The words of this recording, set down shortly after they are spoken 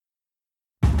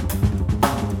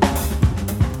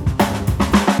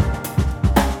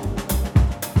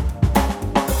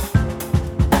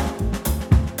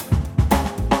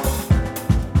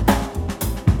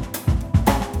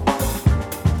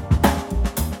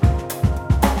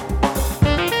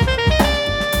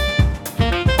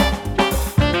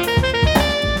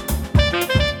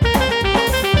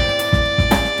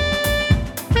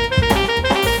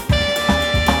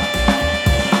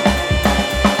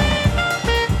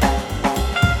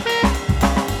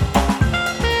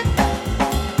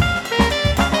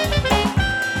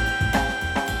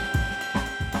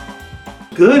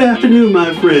Good afternoon,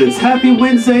 my friends. Happy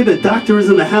Wednesday. The doctor is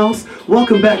in the house.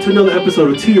 Welcome back to another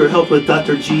episode of To Your Health with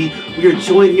Dr. G. We are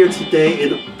joined here today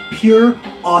in pure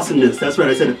awesomeness. That's right,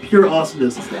 I said it, pure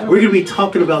awesomeness. We're going to be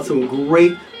talking about a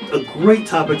great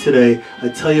topic today. I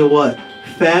tell you what,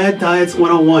 Fad Diets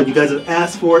 101. You guys have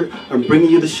asked for it. I'm bringing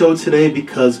you the show today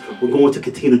because we're going to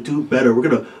continue to do better. We're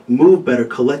going to move better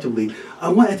collectively. I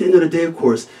want, at the end of the day, of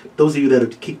course, those of you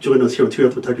that keep joining us here on To Your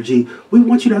Health with Dr. G, we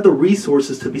want you to have the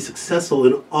resources to be successful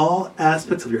in all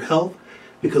aspects of your health,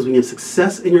 because when you have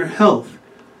success in your health,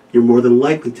 you're more than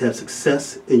likely to have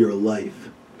success in your life.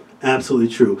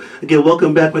 Absolutely true. Again,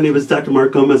 welcome back. My name is Dr.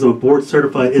 Mark Gomez. I'm a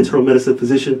board-certified internal medicine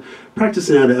physician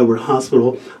practicing out at Edward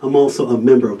Hospital. I'm also a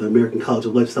member of the American College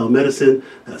of Lifestyle Medicine.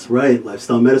 That's right,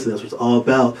 lifestyle medicine. That's what it's all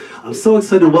about. I'm so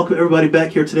excited to welcome everybody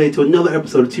back here today to another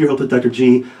episode of To Your Health with Dr.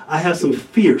 G. I have some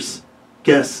fierce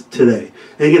guests today.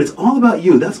 And again, it's all about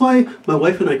you. That's why my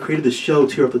wife and I created this show,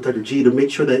 To Your Health with Dr. G, to make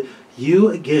sure that you,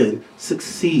 again,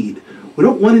 succeed. We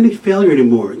don't want any failure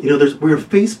anymore. You know, we're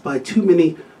faced by too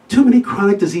many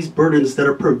chronic disease burdens that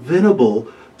are preventable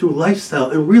through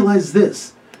lifestyle. And realize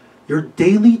this, your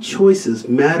daily choices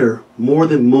matter more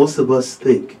than most of us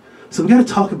think. So we got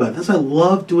to talk about it. That's why I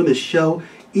love doing this show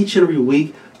each and every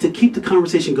week, to keep the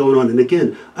conversation going on. And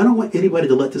again, I don't want anybody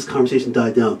to let this conversation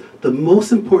die down. The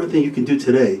most important thing you can do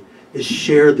today is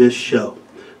share this show.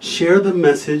 Share the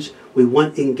message. We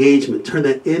want engagement. Turn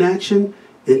that inaction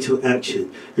into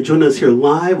action. You're joining us here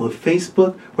live on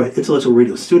Facebook. We're at Intellectual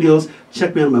Radio Studios.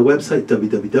 Check me out on my website,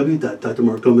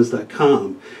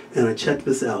 www.drmarkgomez.com. And check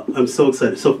this out. I'm so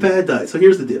excited. So Fad Diet. So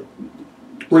here's the deal.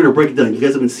 We're going to break it down. You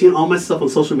guys have been seeing all my stuff on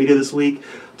social media this week,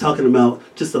 talking about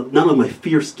just not only my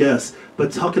fierce guests,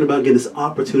 but talking about, again, this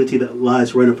opportunity that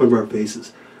lies right in front of our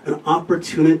faces. An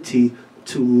opportunity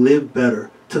to live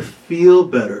better, to feel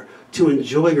better, to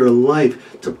enjoy your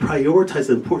life, to prioritize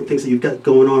the important things that you've got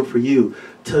going on for you,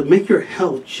 to make your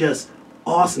health just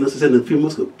awesome. As I said in a few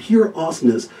months ago, pure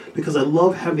awesomeness, because I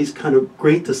love having these kind of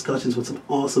great discussions with some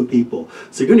awesome people.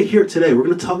 So you're going to hear it today. We're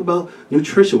going to talk about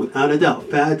nutrition without a doubt,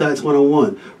 Fad Diets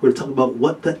 101. We're going to talk about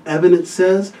what the evidence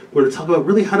says. We're going to talk about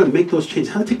really how to make those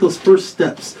changes, how to take those first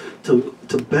steps to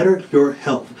better your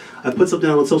health. I put something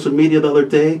out on social media the other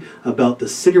day about the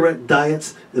cigarette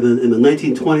diets in the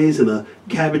 1920s and the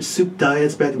cabbage soup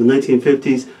diets back in the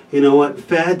 1950s. You know what?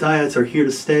 Fad diets are here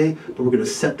to stay, but we're going to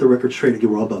set the record straight.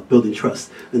 Again, we're all about building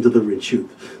trust and delivering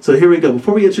truth. So here we go.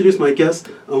 Before we introduce my guest,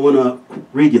 I want to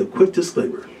read you a quick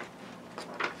disclaimer.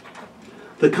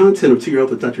 The content of To Your Health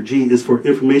with Dr. G is for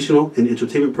informational and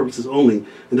entertainment purposes only,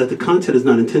 and that the content is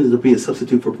not intended to be a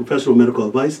substitute for professional medical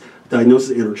advice,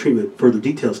 diagnosis, and or treatment. Further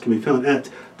details can be found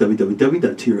at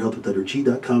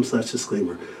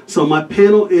www.toyourhealthwithdrg.com/disclaimer. So my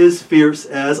panel is fierce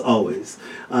as always.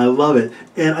 I love it.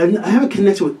 And I have a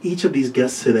connection with each of these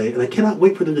guests today, and I cannot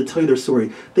wait for them to tell you their story.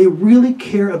 They really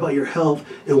care about your health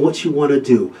and what you want to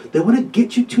do. They want to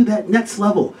get you to that next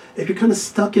level. If you're kind of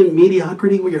stuck in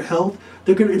mediocrity with your health,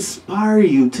 they're going to inspire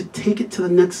you to take it to the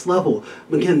next level.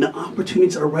 Again, the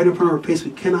opportunities are right in front of our face.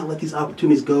 We cannot let these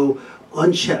opportunities go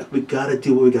unchecked. We got to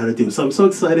do what we got to do. So I'm so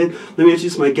excited. Let me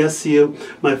introduce my guest to you.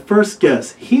 My first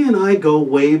guest, he and I go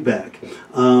way back.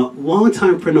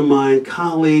 Longtime friend of mine,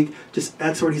 colleague, just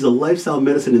expert. He's a lifestyle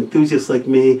medicine enthusiast like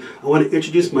me. I want to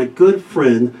introduce my good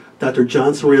friend, Dr.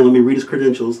 John Saran. Let me read his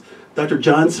credentials. Dr.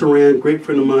 John Saran, great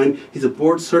friend of mine. He's a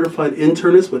board-certified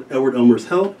internist with Edward Elmhurst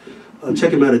Health.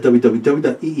 Check him out at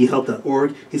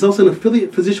www.eehealth.org. He's also an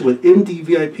affiliate physician with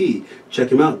MDVIP.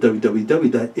 Check him out,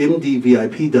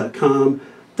 www.mdvip.com.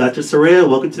 Dr. Saran,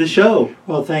 welcome to the show.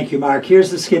 Well, thank you, Mark. Here's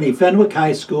the skinny. Fenwick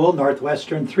High School,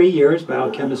 Northwestern, 3 years,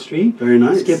 biochemistry. Very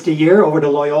nice. Skipped a year over to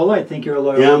Loyola. I think you're a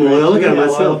Loyola. Yeah, I'm Loyola guy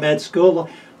myself. Loyola Med School,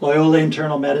 Loyola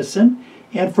Internal Medicine.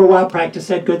 And for a while,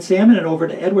 practiced at Good Sam and then over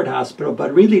to Edward Hospital.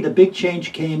 But really, the big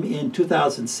change came in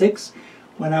 2006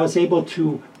 when I was able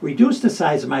to reduce the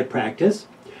size of my practice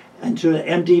into an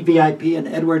MD-VIP and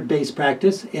Edward-based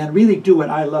practice and really do what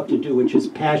I love to do, which is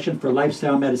passion for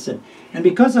lifestyle medicine. And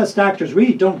because us doctors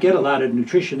really don't get a lot of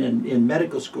nutrition in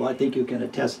medical school, I think you can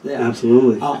attest to that.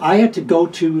 Absolutely. I had to go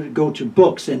to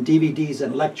books and DVDs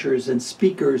and lectures and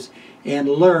speakers and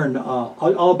learn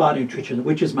all about nutrition,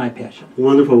 which is my passion.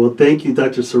 Wonderful. Well, thank you,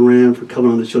 Dr. Saran, for coming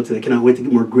on the show today. I cannot wait to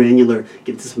get more granular,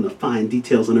 get to some of the fine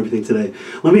details on everything today.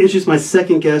 Let me introduce my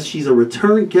second guest. She's a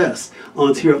return guest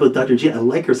on To Your Health with Dr. G. I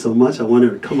like her so much, I want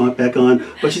her to come back on.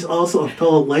 But she's also a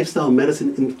fellow lifestyle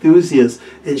medicine enthusiast,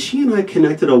 and she and I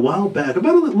connected a while back,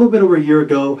 about a little bit over a year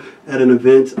ago, at an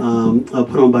event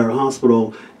put on by our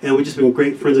hospital. And we've just been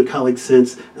great friends and colleagues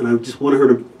since, and I just wanted her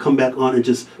to come back on and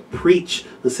just preach,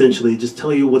 essentially, just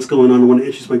tell you what's going on. I want to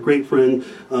introduce my great friend.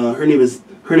 Her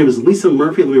Her name is Lisa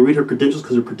Murphy. Let me read her credentials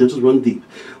because her credentials run deep.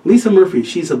 Lisa Murphy,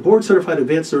 she's a board-certified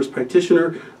advanced nurse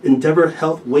practitioner, Endeavor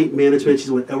Health Weight Management. She's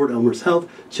with Edward Elmer's Health.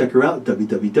 Check her out,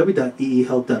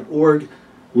 www.eehealth.org.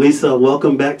 Lisa,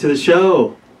 welcome back to the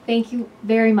show. Thank you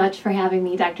very much for having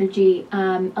me, Dr. G.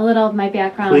 A little of my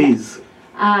background. Please.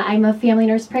 I'm a family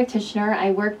nurse practitioner.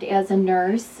 I worked as a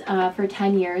nurse for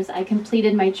 10 years. I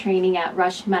completed my training at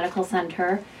Rush Medical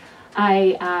Center.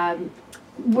 I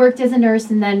worked as a nurse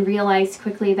and then realized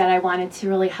quickly that I wanted to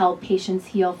really help patients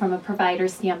heal from a provider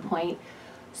standpoint.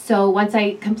 So once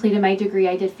I completed my degree,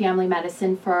 I did family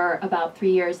medicine for about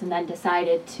 3 years and then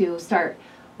decided to start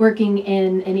working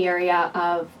in an area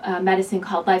of medicine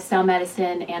called lifestyle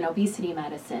medicine and obesity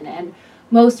medicine. And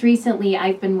most recently,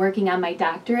 I've been working on my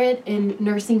doctorate in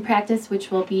nursing practice,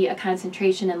 which will be a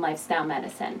concentration in lifestyle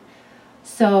medicine.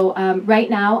 So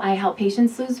right now, I help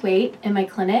patients lose weight in my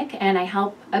clinic, and I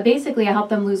help basically I help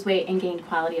them lose weight and gain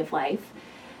quality of life.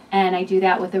 And I do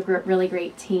that with a really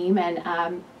great team. And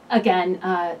again,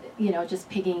 just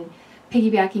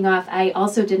piggybacking off, I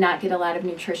also did not get a lot of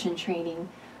nutrition training.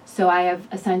 So I have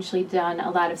essentially done a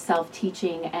lot of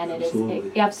self-teaching, and it is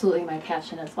absolutely my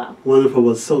passion as well. Wonderful.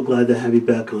 Well, so glad to have you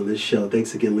back on this show.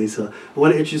 Thanks again, Lisa. I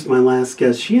want to introduce my last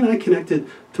guest. She and I connected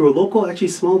through a local, actually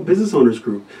small business owners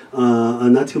group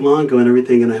not too long ago and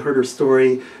everything, and I heard her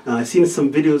story. I've seen some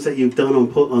videos that you've done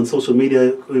on social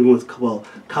media, even with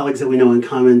colleagues that we know in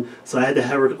common, so I had to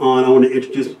have her on. I want to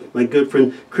introduce my good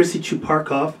friend, Christy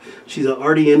Chuparkov. She's an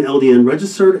RDN, LDN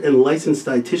registered and licensed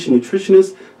dietitian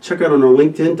nutritionist. Check her out on our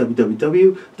LinkedIn,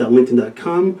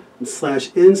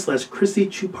 www.linkedin.com/in/Christy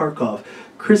Chuparkov.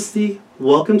 Christy,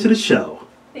 welcome to the show.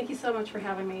 Thank you so much for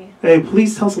having me. Hey,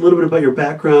 please tell us a little bit about your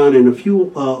background and a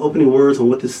few opening words on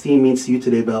what this theme means to you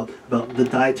today about the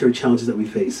dietary challenges that we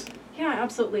face. Yeah,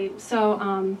 absolutely. So,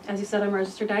 as you said, I'm a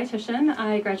registered dietitian.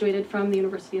 I graduated from the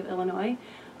University of Illinois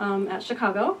at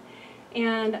Chicago,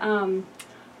 and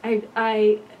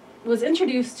I was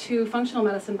introduced to functional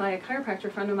medicine by a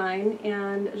chiropractor friend of mine,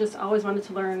 and just always wanted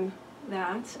to learn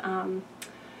that.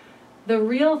 The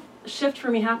real shift for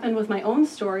me happened with my own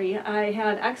story. I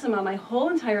had eczema my whole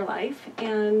entire life,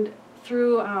 and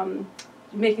through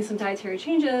making some dietary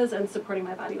changes and supporting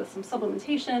my body with some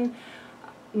supplementation,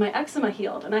 my eczema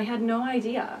healed, and I had no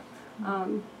idea.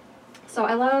 So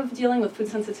I love dealing with food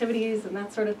sensitivities and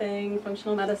that sort of thing,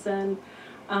 functional medicine.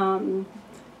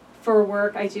 For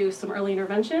work, I do some early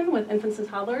intervention with infants and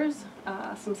toddlers,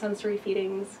 some sensory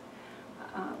feedings.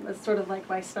 That's sort of like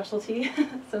my specialty,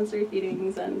 sensory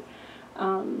feedings, and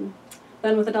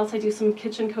then with adults, I do some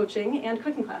kitchen coaching and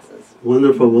cooking classes.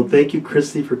 Wonderful. Well, thank you,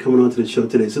 Christy, for coming on to the show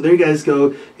today. So there you guys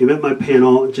go. You met my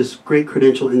panel, just great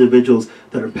credentialed individuals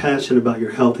that are passionate about your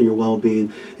health and your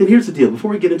well-being. And here's the deal. Before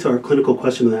we get into our clinical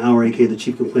question of the hour, aka the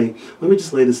chief complaint, let me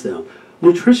just lay this down.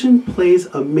 Nutrition plays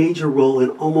a major role in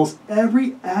almost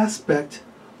every aspect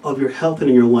of your health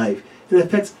and in your life. It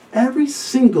affects every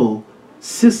single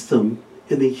system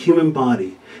in the human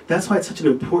body. That's why it's such an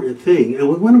important thing. And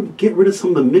we want to get rid of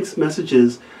some of the mixed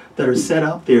messages that are set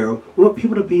out there. We want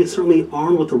people to be certainly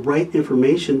armed with the right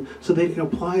information so they can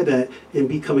apply that and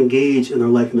become engaged in their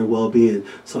life and their well-being.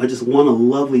 So I just want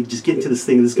to just get into this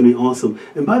thing. This is going to be awesome.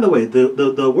 And by the way,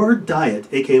 the word diet,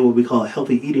 aka what we call a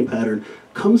healthy eating pattern,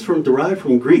 derived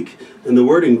from Greek. And the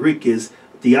word in Greek is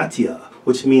diatia,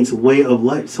 which means way of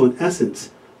life. So in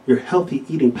essence, your healthy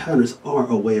eating patterns are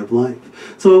a way of life.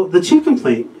 So the chief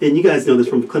complaint, and you guys know this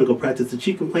from clinical practice, the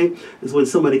chief complaint is when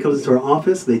somebody comes into our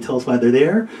office, they tell us why they're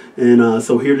there. And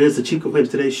so here it is, the chief complaint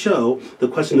of today's show, the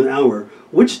question of the hour.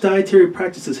 Which dietary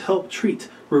practices help treat,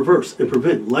 reverse, and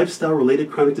prevent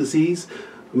lifestyle-related chronic disease?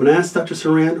 I'm going to ask Dr.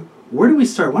 Saran, where do we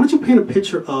start? Why don't you paint a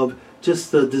picture of just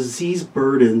the disease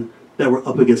burden that we're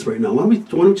up against right now? Why don't we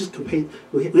just paint?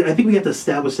 I think we have to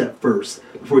establish that first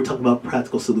before we talk about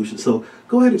practical solutions. So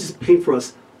go ahead and just paint for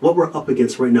us what we're up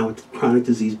against right now with chronic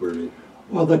disease burden.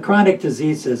 Well, the chronic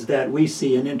diseases that we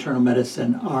see in internal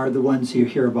medicine are the ones you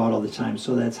hear about all the time.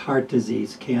 So that's heart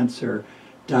disease, cancer,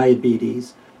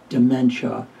 diabetes,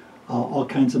 dementia, all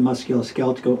kinds of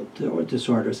musculoskeletal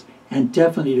disorders. And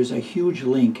definitely there's a huge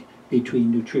link between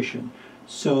nutrition.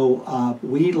 So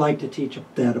we like to teach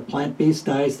that a plant-based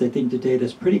diet, I think the data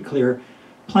is pretty clear,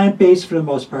 plant-based for the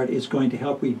most part is going to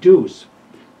help reduce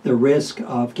the risk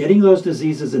of getting those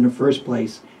diseases in the first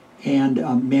place and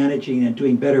managing and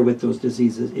doing better with those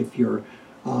diseases if you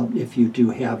do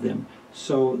have them.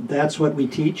 So that's what we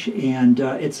teach, and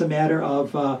it's a matter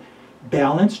of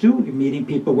balance too, meeting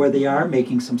people where they are,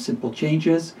 making some simple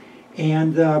changes.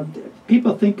 And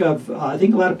people think of, I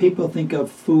think a lot of people think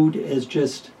of food as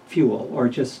just fuel or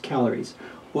just calories.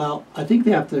 Well, I think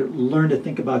they have to learn to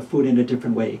think about food in a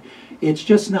different way. It's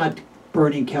just not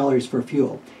burning calories for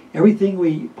fuel. Everything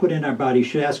we put in our body, you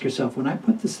should ask yourself, when I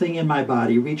put this thing in my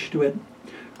body, reach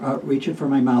it for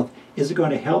my mouth, is it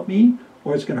going to help me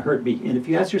or is it going to hurt me? And if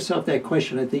you ask yourself that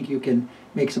question, I think you can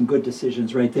make some good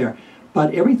decisions right there.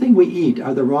 But everything we eat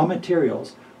are the raw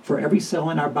materials for every cell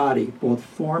in our body, both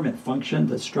form and function,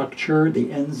 the structure, the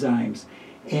enzymes.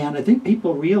 And I think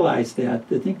people realize that.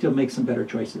 They think they'll make some better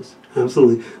choices.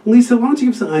 Absolutely. Lisa, why don't you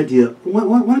give us an idea?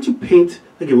 Why don't you paint,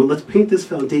 again, well, let's paint this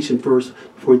foundation first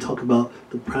before we talk about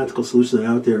the practical solutions that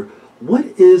are out there. What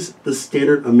is the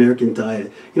standard American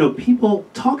diet? You know, people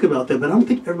talk about that, but I don't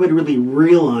think everybody really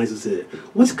realizes it.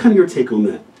 What's kind of your take on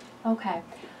that? Okay.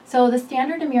 So the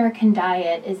standard American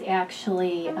diet is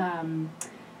actually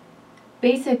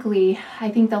basically,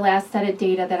 I think the last set of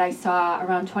data that I saw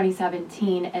around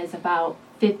 2017 is about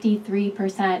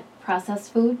 53%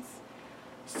 processed foods.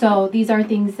 So these are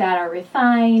things that are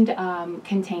refined,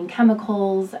 contain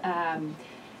chemicals,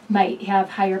 might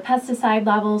have higher pesticide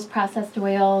levels, processed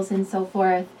oils, and so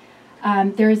forth.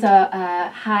 There's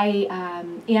a high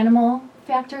animal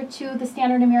factor to the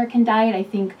standard American diet. I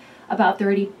think about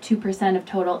 32% of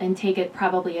total intake, it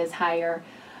probably is higher.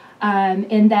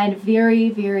 And then very,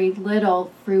 very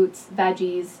little fruits,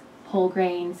 veggies, whole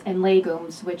grains, and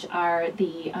legumes, which are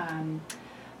the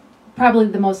probably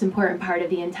the most important part of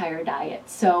the entire diet.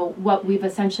 So what we've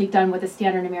essentially done with the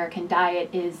standard American diet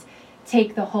is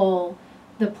take the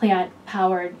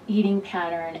plant-powered eating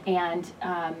pattern and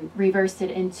reverse it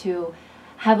into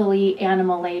heavily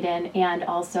animal-laden and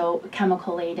also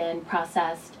chemical-laden,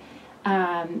 processed,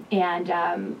 and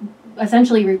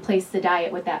essentially replace the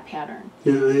diet with that pattern.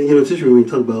 Yeah, you know, it's interesting when you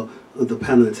talk about the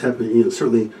pattern that's happening. You know,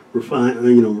 certainly refined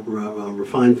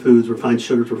foods, refined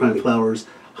sugars, refined flours,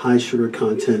 high sugar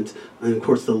content, and of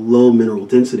course the low mineral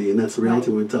density. And that's the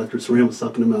reality. When Dr. Saran was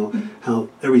talking about how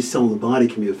every cell in the body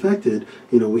can be affected,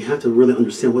 you know, we have to really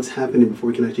understand what's happening before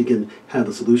we can actually have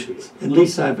the solutions. And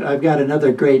Lisa, I've got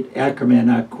another great acronym.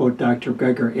 I quote Dr.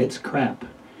 Greger. It's CRAP.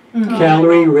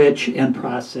 Calorie rich and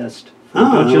processed.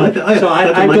 I like that. So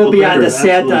I go beyond the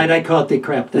SAD diet. I call it the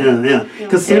CRAP diet. Yeah.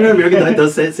 Because standard American diet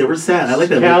does say we're sad. I like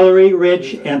that. Calorie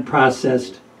rich and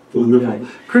processed. Wonderful.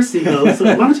 Christy, so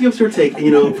why don't you give us your take, you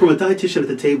know, from a dietitian at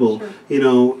the table, Sure. you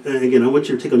know, and again, I want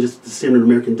your take on just the standard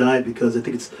American diet because I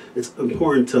think it's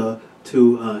important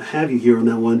to have you here on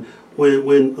that one.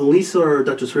 When Elisa or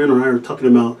Dr. Serrano and I are talking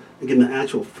about, again, the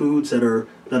actual foods that are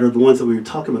the ones that we were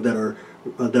talking about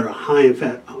that are high in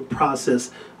fat,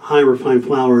 processed, high in refined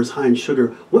flours, high in sugar,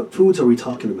 what foods are we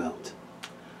talking about?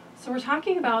 So we're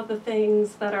talking about the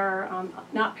things that are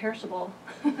not perishable.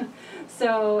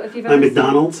 So if you've Like ever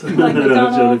McDonald's? seen, like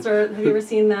McDonald's, or have you ever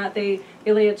seen that they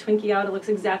lay a Twinkie out, it looks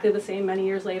exactly the same many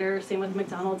years later. Same with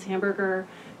McDonald's hamburger.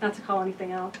 Not to call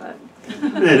anything out, but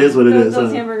it is what it is.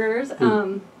 Those hamburgers.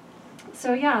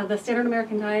 So yeah, the standard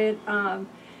American diet,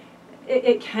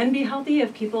 it can be healthy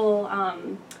if people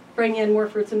bring in more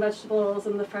fruits and vegetables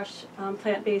and the fresh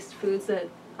plant-based foods that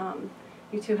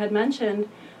you two had mentioned.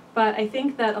 But I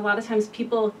think that a lot of times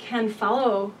people can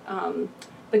follow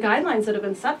the guidelines that have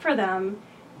been set for them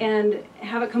and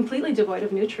have it completely devoid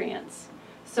of nutrients.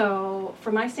 So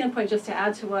from my standpoint, just to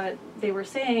add to what they were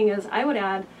saying, is I would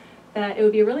add that it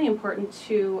would be really important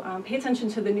to pay attention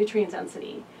to the nutrient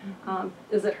density.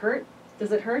 Does it hurt?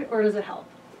 Does it hurt or does it help?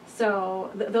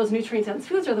 So those nutrient-dense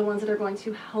foods are the ones that are going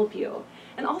to help you.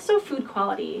 And also food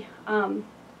quality.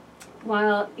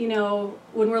 While, you know,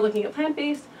 when we're looking at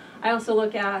plant-based, I also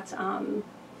look at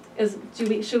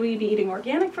should we be eating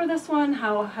organic for this one?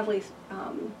 How heavily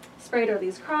sprayed are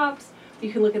these crops?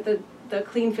 You can look at the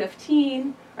Clean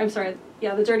 15,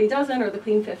 the Dirty Dozen or the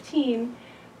Clean 15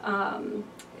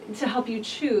 to help you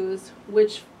choose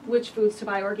which foods to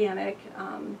buy organic.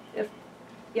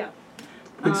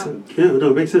 Makes sense. Yeah, no,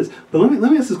 it makes sense. But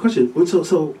let me ask this question.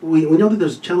 So we know that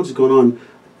there's challenges going on.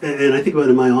 And I think about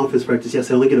it in my office practice, yes,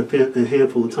 I only get a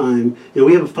handful of time. You know,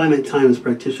 we have a finite time as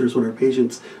practitioners with our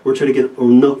patients. We're trying to get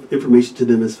enough information to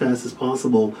them as fast as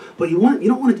possible. But you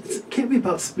don't want it can't be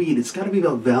about speed. It's got to be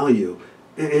about value.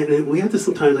 And we have to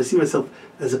sometimes, I see myself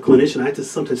as a clinician, I have to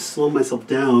sometimes slow myself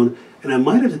down. And I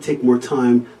might have to take more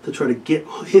time to try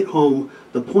to hit home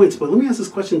the points. But let me ask this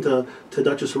question to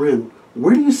Dr. Saran.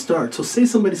 Where do you start? So say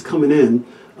somebody's coming in.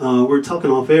 We're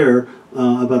talking off air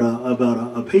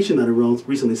about a patient that I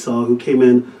recently saw who came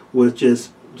in with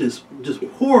just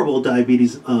horrible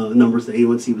diabetes numbers. The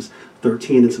A1C was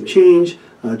 13 and some change.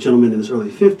 A gentleman in his early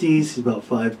 50s. He's about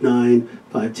 5'9",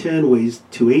 5'10", weighs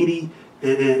 280.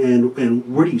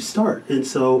 And where do you start? And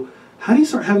so how do you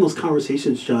start having those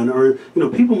conversations, John? Or, you know,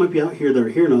 people might be out here that are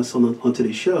hearing us on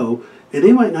today's show, and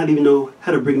they might not even know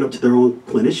how to bring it up to their own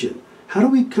clinician. How do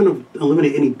we kind of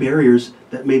eliminate any barriers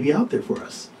that may be out there for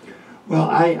us? Well,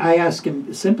 I ask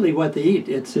them simply what they eat.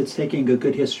 It's taking a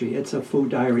good history. It's a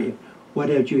food diary. What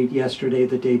did you eat yesterday,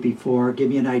 the day before? Give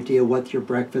me an idea what your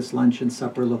breakfast, lunch, and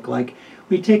supper look like.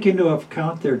 We take into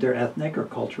account their ethnic or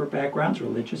cultural backgrounds,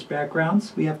 religious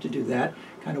backgrounds. We have to do that,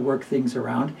 kind of work things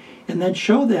around. And then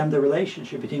show them the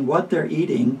relationship between what they're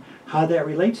eating, how that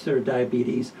relates to their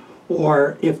diabetes.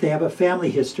 Or if they have a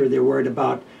family history, they're worried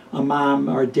about a mom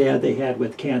or dad they had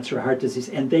with cancer or heart disease,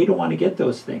 and they don't want to get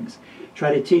those things.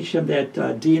 Try to teach them that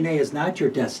DNA is not your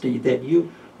destiny, that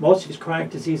most of these chronic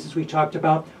diseases we talked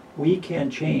about, we can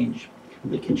change.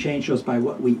 We can change those by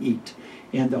what we eat.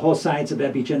 And the whole science of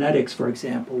epigenetics, for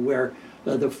example, where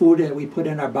the food that we put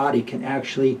in our body can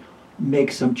actually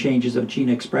make some changes of gene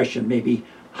expression, maybe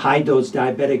hide those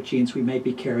diabetic genes we may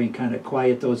be carrying, kind of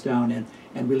quiet those down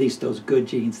and release those good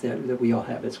genes that we all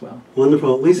have as well.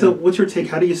 Wonderful. Lisa, what's your take?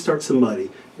 How do you start somebody?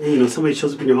 Somebody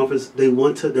shows up in your office,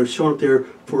 they're showing up there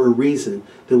for a reason.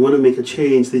 They want to make a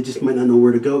change. They just might not know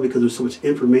where to go because there's so much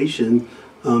information,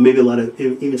 maybe a lot of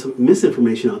even some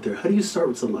misinformation out there. How do you start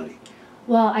with somebody?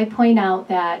 Well, I point out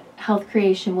that health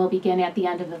creation will begin at the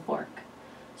end of the fork.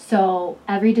 So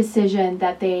every decision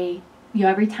that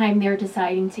every time they're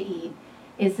deciding to eat,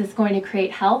 is this going to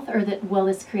create health or will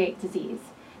this create disease?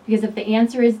 Because if the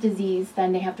answer is disease,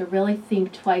 then they have to really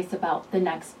think twice about the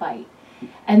next bite.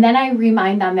 And then I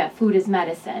remind them that food is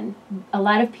medicine. A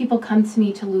lot of people come to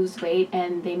me to lose weight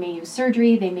and they may use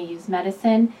surgery, they may use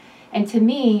medicine. And to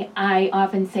me, I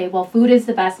often say, well, food is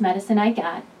the best medicine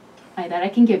that I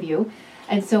can give you.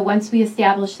 And so once we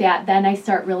establish that, then I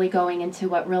start really going into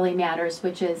what really matters,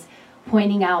 which is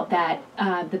pointing out that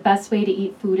the best way to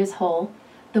eat food is whole,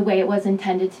 the way it was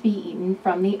intended to be eaten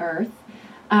from the earth.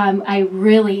 I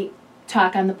really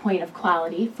talk on the point of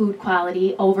quality, food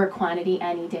quality over quantity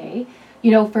any day.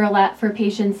 For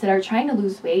patients that are trying to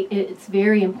lose weight, it's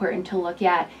very important to look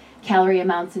at calorie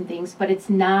amounts and things, but it's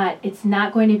not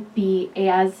going to be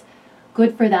as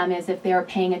good for them as if they're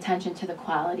paying attention to the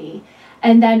quality.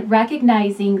 And then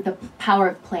recognizing the power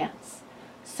of plants.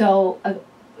 So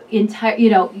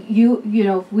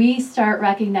if we start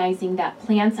recognizing that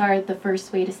plants are the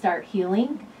first way to start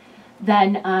healing,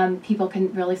 then people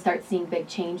can really start seeing big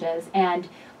changes. And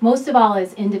most of all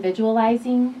is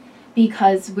individualizing,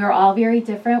 because we're all very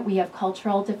different. We have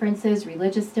cultural differences,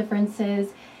 religious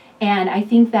differences, and I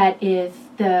think that if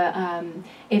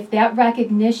that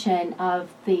recognition of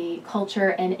the culture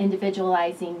and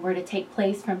individualizing were to take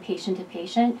place from patient to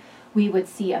patient, we would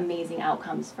see amazing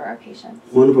outcomes for our patients.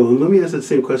 Wonderful. And let me ask that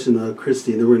same question,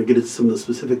 Christy, and then we're going to get into some of the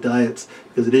specific diets,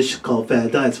 because it is called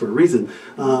fad diets for a reason.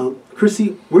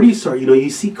 Christy, where do you start? You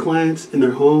see clients in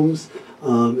their homes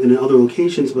and in other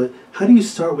locations, but how do you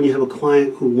start when you have a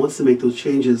client who wants to make those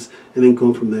changes and then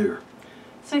go from there?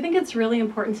 So I think it's really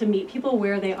important to meet people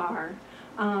where they are.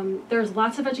 There's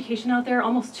lots of education out there,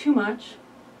 almost too much,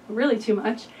 really too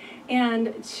much,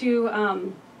 and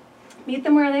to meet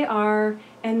them where they are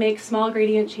and make small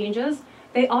gradient changes.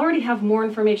 They already have more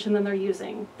information than they're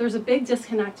using. There's a big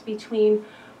disconnect between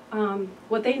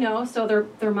what they know, so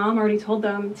their mom already told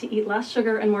them to eat less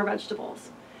sugar and more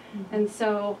vegetables. Mm-hmm. And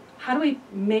so how do we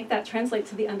make that translate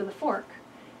to the end of the fork?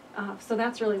 So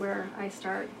that's really where I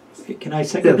start. Can I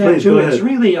second that please, too? go ahead. It's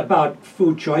really about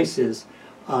food choices,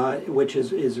 which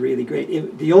is really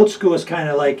great. The old school is kind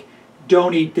of like,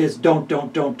 don't eat this, don't.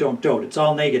 It's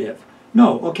all negative.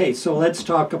 No, okay, so let's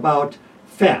talk about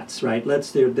fats, right?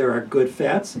 There are good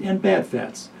fats and bad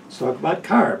fats. Let's talk about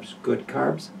carbs, good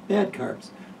carbs, bad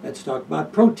carbs. Let's talk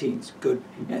about proteins, good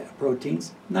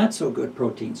proteins, not so good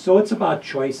proteins. So it's about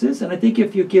choices, and I think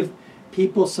if you give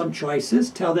people some choices,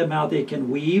 tell them how they can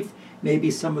weave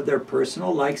maybe some of their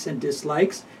personal likes and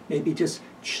dislikes, maybe just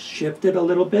shift it a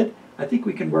little bit, I think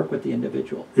we can work with the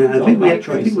individual. Yeah, I think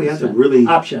we have to really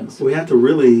options. We have to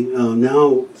really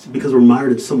now, because we're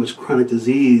mired in so much chronic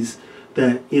disease,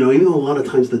 that even though a lot of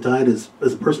times the diet is a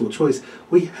personal choice,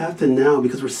 we have to now,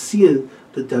 because we're seeing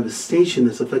the devastation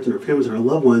that's affecting our families and our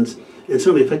loved ones, and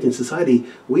certainly affecting society,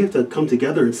 we have to come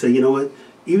together and say, you know what,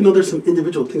 even though there's some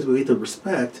individual things we have to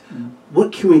respect,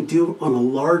 what can we do on a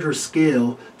larger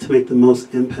scale to make the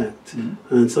most impact?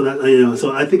 And so that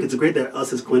so I think it's great that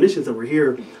us as clinicians that we're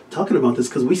here talking about this,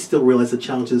 because we still realize the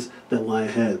challenges that lie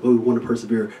ahead, but we want to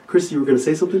persevere. Christy, you were going to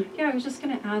say something? Yeah, I was just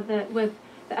going to add that with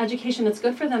the education, it's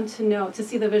good for them to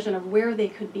see the vision of where they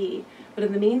could be. But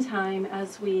in the meantime,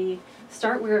 as we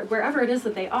start wherever it is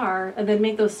that they are, and then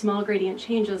make those small gradient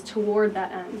changes toward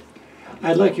that end.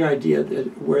 I like your idea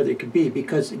that where they could be,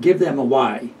 because give them a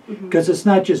why. Because it's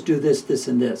not just do this, this,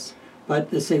 and this. But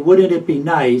to say, wouldn't it be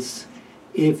nice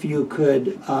if you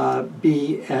could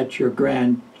be at your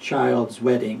grandchild's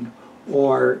wedding,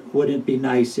 or wouldn't it be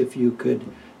nice if you could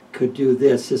do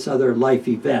this other life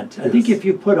event. I think Yes. if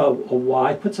you put a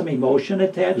why, put some emotion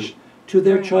attached to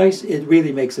their Right. choice, it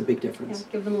really makes a big Yeah, difference.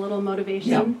 give them a little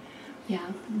motivation. Yeah,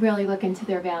 really look into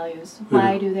their values.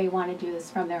 Why Yeah. do they want to do this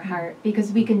from their heart?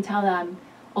 Because we can tell them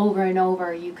over and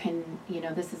over, you can,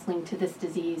 this is linked to this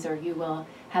disease, or you will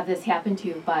have this happen to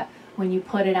you. But when you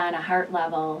put it on a heart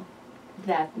level,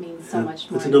 that means so Yeah,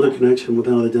 much more. it's another connection,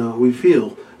 without a doubt. We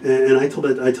feel, and I told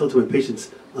to my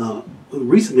patients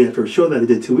recently after a show that I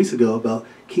did 2 weeks ago about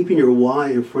keeping your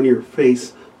why in front of your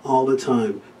face all the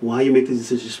time. Why you make these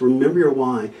decisions, just remember your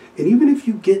why. And even if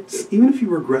you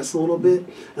regress a little bit,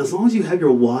 as long as you have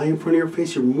your why in front of your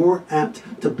face, you're more apt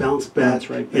to bounce back That's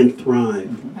right. and thrive,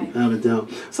 Right. without a doubt.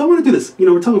 So I want to do this.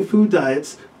 We're talking food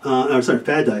diets.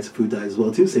 Fad diets, food diets as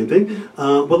well too, same thing.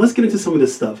 But let's get into some of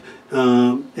this stuff.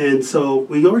 And so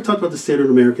we already talked about the standard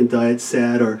American diet,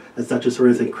 SAD, or as Dr.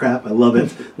 Soren said, crap. I love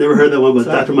it. Never heard that one, but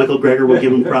Sorry. Dr. Michael Greger will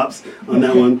give him props on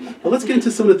that one. But let's get into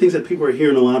some of the things that people are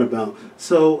hearing a lot about.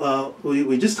 So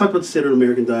we just talked about the standard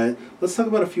American diet. Let's talk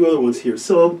about a few other ones here.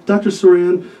 So Dr.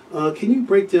 Soren, can you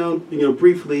break down,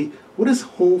 briefly, what is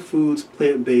whole foods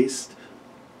plant-based?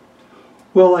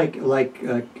 Well,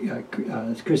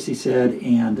 as Christy said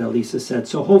and Lisa said,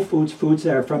 so whole foods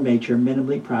that are from nature,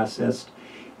 minimally processed,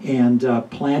 and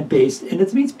plant-based. And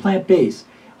it means plant-based.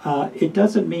 It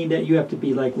doesn't mean that you have to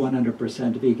be like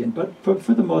 100% vegan, but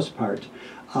for the most part,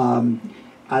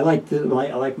 I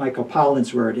like Michael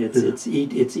Pollan's word. It's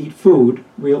eat food,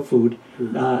 real food,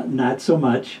 not so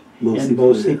much, and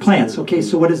mostly plants. Yeah. Okay,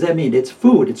 so what does that mean? It's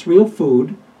food. It's real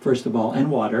food, first of all, and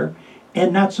water,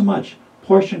 and not so much.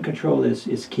 Portion control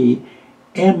is key,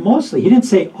 and mostly, he didn't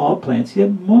say all plants, he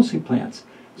said mostly plants.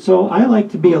 So I like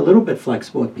to be a little bit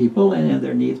flexible with people and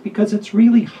their needs, because it's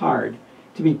really hard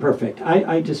to be perfect.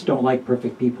 I just don't like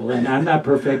perfect people, and I'm not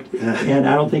perfect, and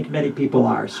I don't think many people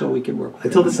are, so we can work with I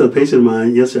told this to a patient of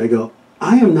mine yesterday. I go,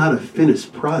 I am not a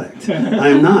finished product. I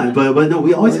am not. But no,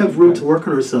 we always have room to work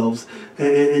on ourselves.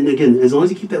 And again, as long as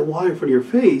you keep that why in front of your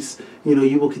face,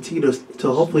 you will continue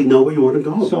to hopefully know where you want to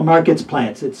go. So Mark, it's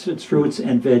plants. It's fruits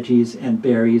and veggies and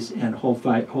berries and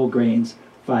whole grains,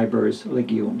 fibers,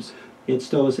 legumes. It's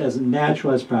those as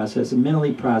natural as processed, and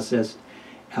minimally processed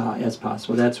as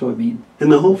possible. That's what we mean.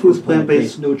 And the whole foods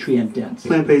plant-based nutrient dense.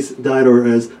 plant-based diet, or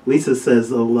as Lisa says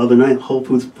the other night, whole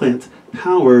foods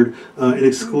plant-powered, it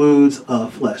excludes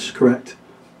flesh, correct?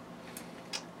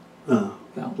 Well,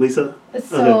 Lisa? I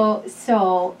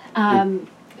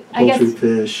Poultry, guess,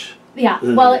 fish. yeah,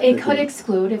 Uh, well, it okay. could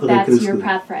exclude if Okay, that's could your exclude.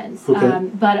 preference. Okay.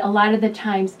 But a lot of the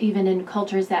times, even in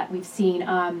cultures that we've seen,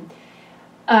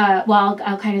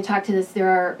 I'll kind of talk to this. There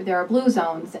are blue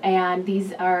zones, and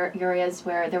these are areas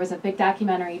where there was a big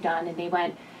documentary done, and they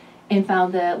went and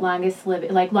found the longest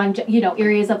living,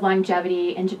 areas of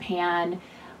longevity in Japan,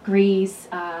 Greece,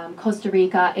 Costa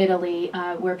Rica, Italy,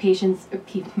 where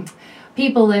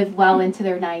people live well into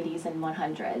their 90s and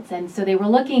 100s. And so they were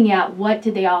looking at what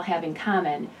did they all have in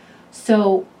common.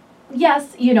 So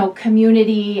yes,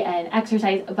 community and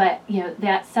exercise, but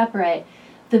that's separate.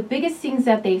 The biggest things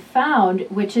that they found,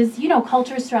 which is,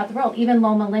 cultures throughout the world, even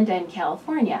Loma Linda in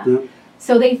California. Yep.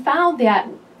 So they found that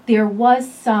there was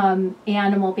some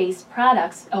animal-based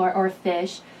products or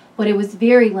fish, but it was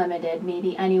very limited,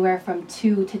 maybe anywhere from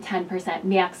 2 to 10%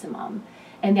 maximum.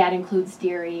 And that includes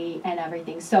dairy and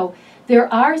everything. So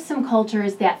there are some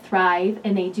cultures that thrive,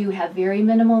 and they do have very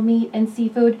minimal meat and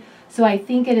seafood. So I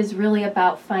think it is really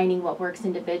about finding what works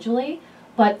individually.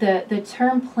 But the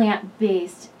term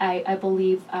plant-based, I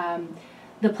believe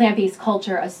the plant-based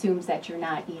culture assumes that you're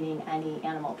not eating any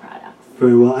animal products.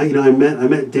 Very well. I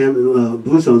met Dan,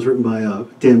 Blue Zones, written by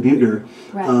Dan Buettner.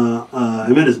 Right. I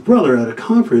met his brother at a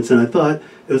conference, and I thought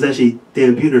it was actually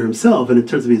Dan Buettner himself, and it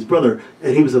turns out to be his brother,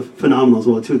 and he was a phenomenal as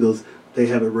well too. They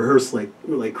have it rehearsed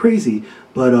like crazy.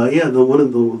 But one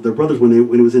of their brothers, when he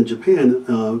was in Japan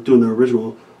doing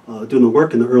the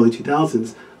work in the early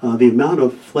 2000s, the amount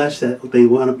of flesh that they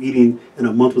wound up eating in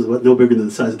a month was no bigger than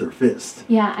the size of their fist.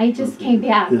 Yeah, I just came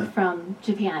back Yeah. from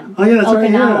Japan. Oh, yeah, that's right,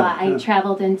 Okinawa. yeah. I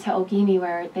traveled into Ogimi,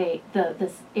 where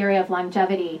this area of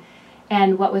longevity,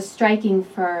 and what was striking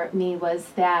for me was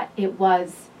that it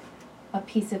was a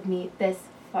piece of meat this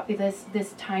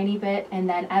tiny bit, and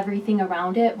then everything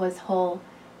around it was whole,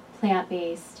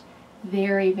 plant-based,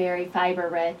 very, very fiber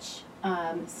rich.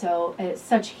 So it's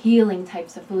such healing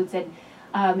types of foods. And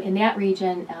In that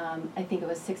region, I think it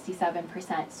was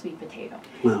 67% sweet potato.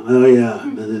 Wow. Oh yeah,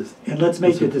 that is. And let's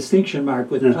make the That's distinction, Mark,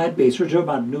 with Yeah. plant-based. We're talking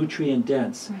about nutrient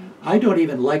dense. Right. I don't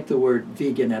even like the word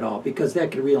vegan at all because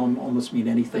that could really almost mean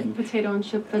anything. Potato and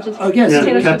chip vegetarian. Oh, yes. Yeah,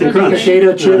 Potato chip Captain Crunch.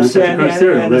 vegetarian. Potato chips Captain Crunch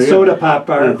cereal, and there you go. soda pop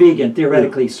are Yeah. vegan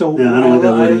theoretically. So Yeah, I don't like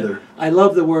that word either. I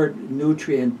love the word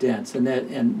nutrient dense and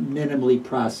minimally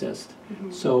processed.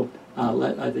 So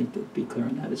I think to be clear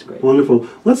on that is great. Wonderful.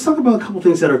 Let's talk about a couple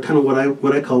things that are kind of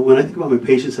what I call, when I think about my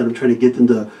patients and I'm trying to get them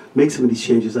to make some of these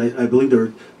changes, I believe there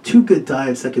are two good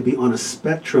diets that could be on a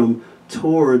spectrum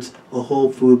towards a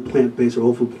whole food plant-based or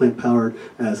whole food plant-powered,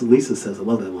 as Lisa says. I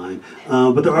love that line.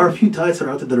 But there are a few diets that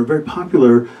are out there that are very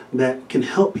popular that can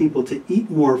help people to eat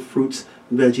more fruits,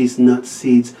 veggies, nuts,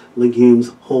 seeds,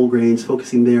 legumes, whole grains,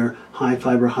 focusing there, high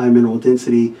fiber, high mineral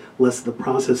density, less of the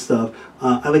processed stuff.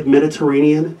 I like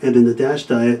Mediterranean and then the DASH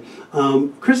diet.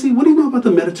 Chrissy, what do you know about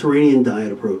the Mediterranean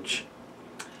diet approach?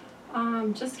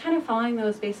 Just kind of following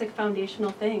those basic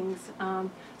foundational things.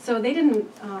 So they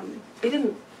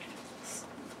didn't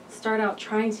start out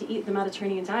trying to eat the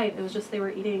Mediterranean diet. It was just they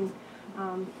were eating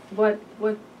what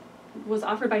was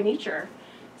offered by nature.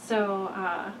 So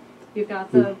you've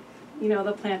got the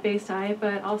the plant-based diet,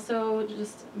 but also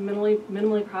just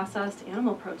minimally processed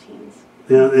animal proteins.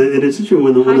 Yeah, and it's interesting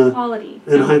when High quality.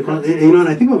 and high quality. And, and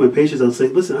I think about my patients. I'll say,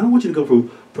 listen, I don't want you to go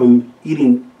from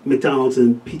eating McDonald's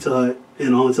and Pizza Hut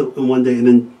and all that stuff in one day, and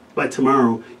then by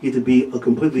tomorrow you have to be a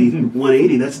completely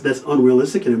 180. That's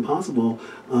unrealistic and impossible.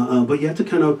 But you have to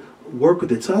kind of work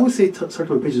with it. So I always say, start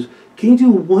to my patients, can you do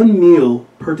one meal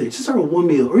per day? Just start with one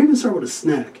meal, or even start with a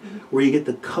snack where you get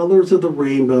the colors of the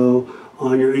rainbow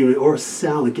on your, or a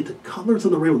salad. Get the colors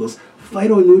of the rainbow, those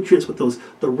phytonutrients with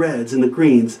the reds and the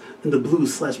greens and the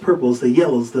blues / purples, the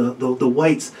yellows, the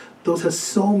whites. Those have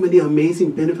so many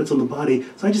amazing benefits on the body.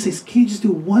 So I just say, can you just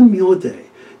do one meal a day?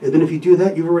 And then if you do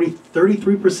that, you're already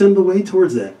 33% of the way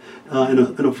towards that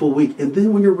in a full week. And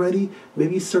then when you're ready,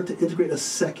 maybe you start to integrate a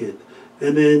second.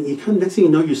 And then you kind of, next thing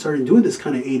you know, you're starting doing this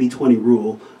kind of 80-20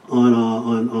 rule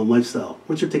on lifestyle.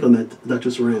 What's your take on that, Dr.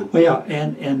 Saran? Well, yeah,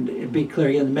 and be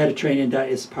clear, the Mediterranean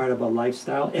diet is part of a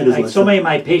lifestyle. And is like lifestyle. so many of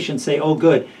my patients say, oh,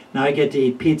 good, now I get to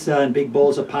eat pizza and big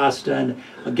bowls of pasta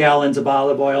and gallons of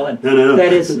olive oil. And No.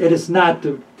 it is not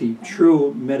the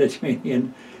true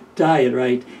Mediterranean diet,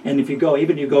 right? And if you go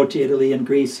to Italy and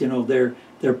Greece,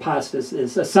 their pasta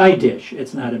is a side dish.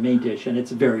 It's not a main dish, and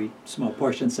it's a very small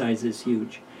portion size is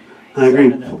huge. I agree.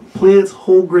 So, Plants,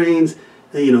 whole grains,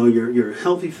 your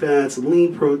healthy fats,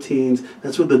 lean proteins.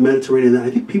 That's what the Mediterranean. I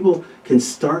think people can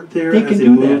start there They as can they do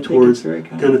move that. They towards can very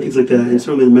kind of things like that. they can And do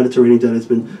certainly the Mediterranean diet has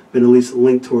been at least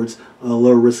linked towards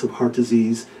lower risk of heart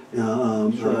disease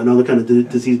and other kind of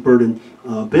disease burden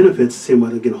benefits. Same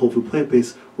way, again, whole food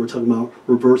plant-based. We're talking about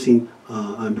reversing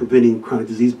and preventing chronic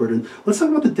disease burden. Let's talk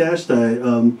about the DASH diet.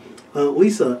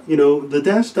 Lisa, the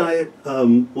DASH diet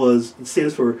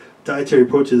stands for Dietary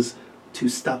Approaches to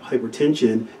Stop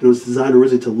Hypertension. It was designed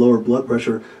originally to lower blood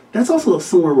pressure. That's also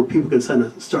somewhere where people can kind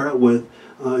of start out with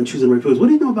and choosing the right foods. What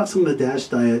do you know about some of the DASH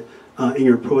diet in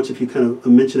your approach, if you kind of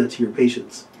mention that to your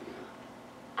patients?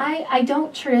 I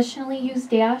don't traditionally use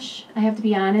DASH, I have to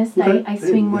be honest. Okay. I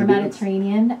swing more Maybe that's-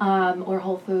 Mediterranean or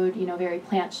whole food, very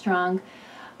plant strong.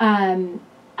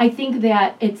 I think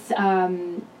that it's, I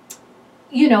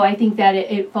think that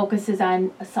it focuses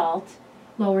on salt,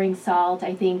 lowering salt.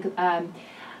 I think,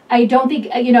 I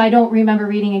don't remember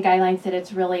reading in guidelines that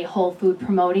it's really whole food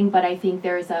promoting, but I think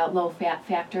there's a low fat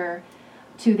factor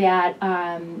to that.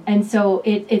 And so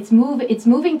it's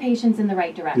moving patients in the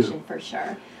right direction for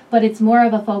sure. But it's more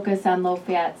of a focus on low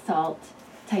fat, salt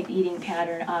type eating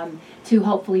pattern to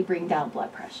hopefully bring down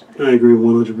blood pressure. I agree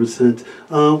 100%.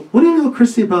 What do you know,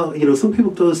 Christy, about, some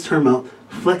people throw this term out,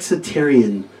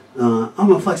 flexitarian.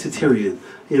 I'm a flexitarian.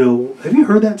 Have you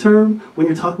heard that term when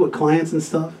you're talking with clients and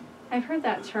stuff? I've heard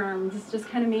that term. Does it just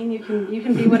kind of mean you can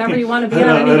be whatever you want to be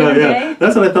on any given day?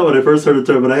 That's what I thought when I first heard the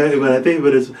term. But I think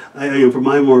from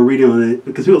my more reading on it,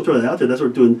 because people throw that out there, that's what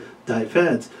we're doing diet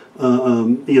fads.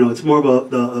 It's more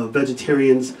about the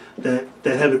vegetarians that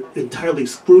have entirely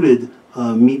excluded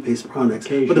meat-based products,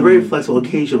 but they're very flexible,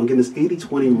 occasional. Again, this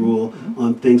 80-20 rule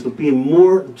on things, but being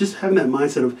more, just having that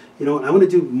mindset of, I want to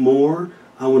do more.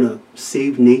 I want to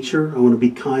save nature. I want to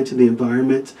be kind to the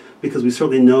environment, because we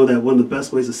certainly know that one of the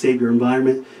best ways to save your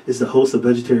environment is to host a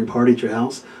vegetarian party at your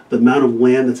house. The amount of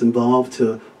land that's involved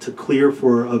to clear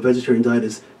for a vegetarian diet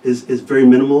is very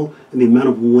minimal, and the amount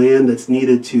of land that's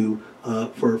needed to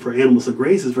for animals to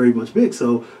graze is very much big.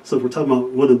 So if we're talking about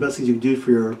one of the best things you can do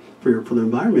for the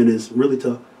environment is really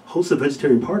to host a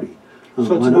vegetarian party. So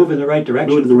Why it's not? moving in the right direction.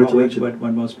 Moving in the right for direction.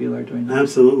 What most people are doing now.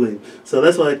 Absolutely. So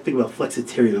that's why I think about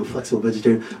flexitarian. I'm flexible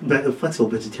vegetarian. Flexible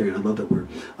vegetarian. I love that word.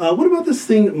 What about this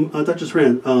thing, Dr.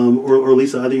 Saran, or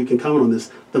Lisa, either you can comment on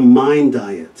this, the MIND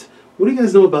diet. What do you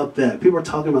guys know about that? People are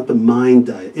talking about the MIND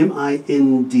diet,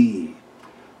 M-I-N-D.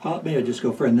 Maybe I'll just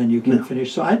go for it and then you can No.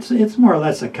 finish. So it's more or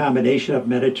less a combination of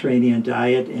Mediterranean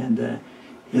diet and the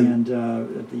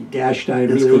DASH diet.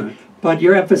 That's Really. correct. But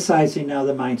you're emphasizing now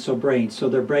the mind, so brain. So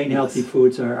their brain healthy Yes.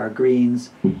 foods are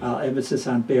greens, emphasis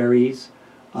on berries,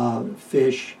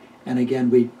 fish, and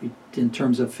again, we in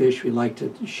terms of fish, we like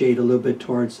to shade a little bit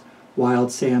towards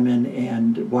wild salmon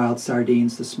and wild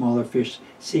sardines. The smaller fish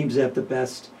seems to have the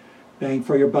best bang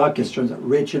for your buck in terms of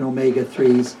rich in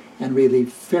omega-3s and really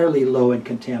fairly low in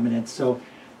contaminants. So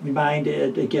mind,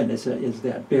 again, is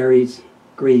that berries,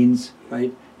 greens,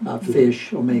 right,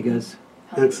 fish, omegas.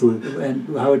 Excellent.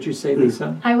 And how would you say,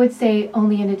 Lisa? I would say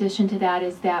only in addition to that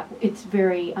is that it's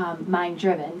very mind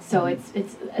driven. So it's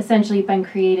essentially been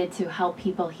created to help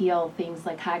people heal things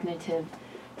like cognitive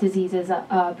diseases,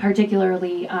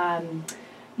 particularly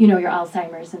your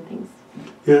Alzheimer's and things.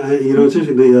 Yeah, it's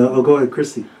interesting. I'll go ahead,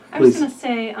 Christy. I was Please. going to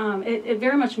say it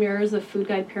very much mirrors the food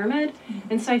guide pyramid,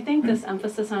 and so I think this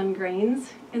emphasis on grains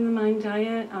in the MIND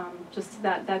diet, just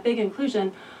that big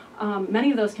inclusion,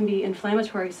 many of those can be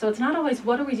inflammatory. So it's not always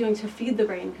what are we doing to feed the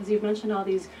brain, because you've mentioned all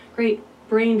these great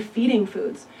brain feeding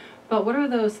foods, but what are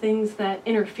those things that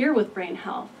interfere with brain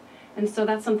health? And so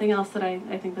that's something else that I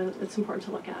think that it's important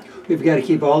to look at. We've got to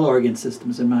keep all organ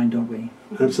systems in mind, don't we?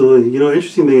 Absolutely.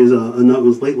 Interesting thing is, it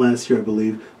was late last year, I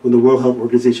believe, when the World Health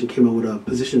Organization came out with a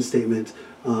position statement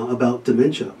about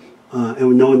dementia.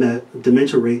 And knowing that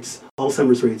dementia rates,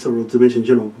 Alzheimer's rates, or dementia in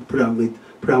general,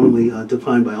 predominantly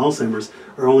defined by Alzheimer's,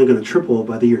 are only going to triple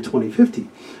by the year 2050.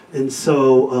 And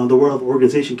so the World Health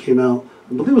Organization came out,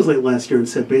 I believe it was late last year, and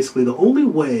said basically the only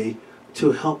way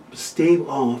to help stave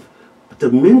off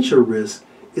dementia risk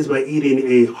is by eating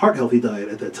a heart-healthy diet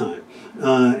at that time.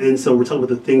 And so we're talking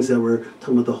about the things that we're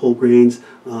talking about, the whole grains,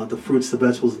 the fruits, the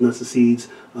vegetables, nuts, the seeds,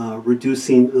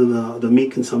 reducing the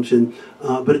meat consumption.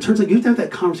 But it turns out you have to have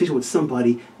that conversation with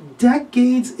somebody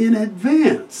decades in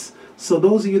advance. So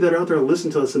those of you that are out there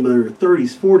listening to us in their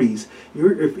 30s, 40s,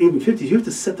 or even 50s, you have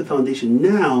to set the foundation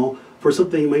now for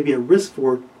something you might be at risk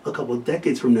for a couple of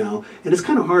decades from now. And it's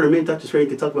kind of hard. I mean, Dr. Strain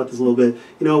could talk about this a little bit.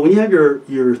 When you have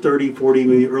your 30, 40,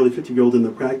 maybe early 50-year-old in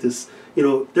the practice,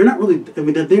 they're not really,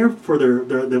 they're there for their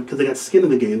because they got skin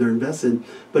in the game, they're invested.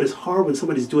 But it's hard when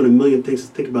somebody's doing a million things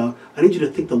to think about. I need you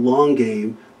to think the long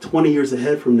game, 20 years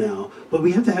ahead from now. But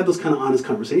we have to have those kind of honest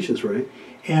conversations, right?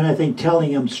 And I think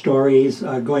telling them stories,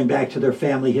 going back to their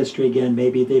family history again,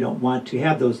 maybe they don't want to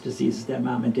have those diseases that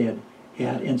mom and dad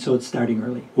had, and so it's starting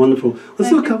early. Wonderful. Let's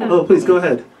do a couple. Oh, please go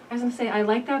ahead. I was going to say, I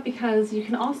like that because you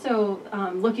can also,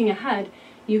 looking ahead,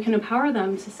 you can empower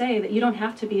them to say that you don't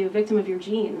have to be a victim of your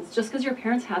genes. Just because your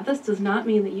parents had this does not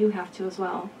mean that you have to as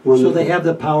well. Wonderful. So they have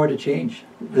the power to change.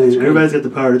 And everybody's got the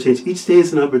power to change. Each day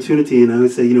is an opportunity, and I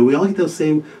would say, we all get those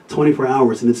same 24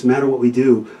 hours, and it's a matter of what we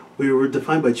do. We were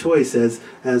defined by choice, as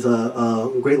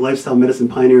a great lifestyle medicine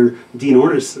pioneer, Dean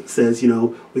Ornish says,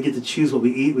 we get to choose what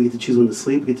we eat, we get to choose when to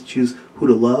sleep, we get to choose who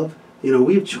to love.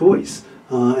 We have choice.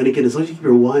 And again, as long as you keep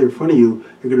your why in front of you,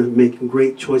 you're going to make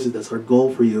great choices. That's our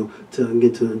goal for you, to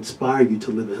get to inspire you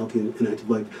to live a healthy and active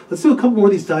life. Let's do a couple more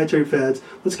of these dietary fads.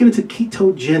 Let's get into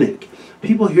ketogenic.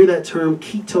 People hear that term,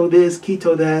 keto this,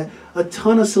 keto that. A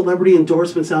ton of celebrity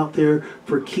endorsements out there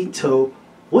for keto.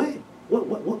 What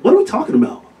are we talking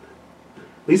about?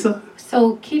 Lisa?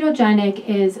 So ketogenic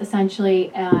is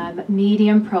essentially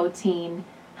medium protein,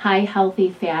 high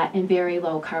healthy fat, and very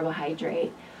low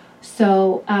carbohydrate.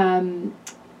 So,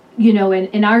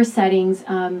 in our settings, in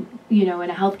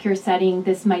a healthcare setting,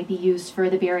 this might be used for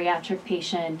the bariatric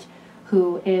patient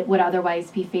who would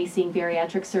otherwise be facing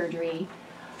bariatric surgery.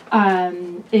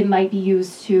 It might be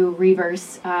used to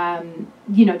reverse,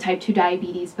 type 2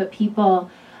 diabetes, but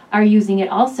people are using it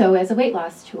also as a weight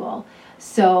loss tool.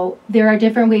 So there are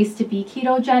different ways to be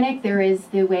ketogenic. There is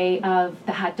the way of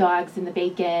the hot dogs and the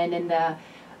bacon and the,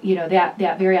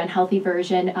 that very unhealthy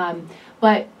version.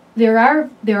 But there are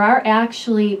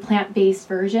actually plant-based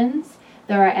versions.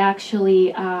 There are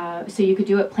actually, so you could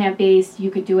do it plant-based, you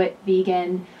could do it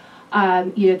vegan.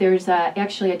 There's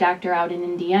actually a doctor out in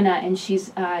Indiana, and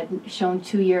she's shown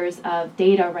 2 years of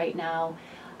data right now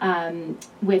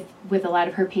with a lot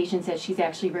of her patients that she's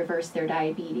actually reversed their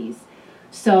diabetes.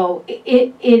 So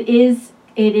it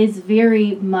is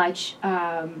very much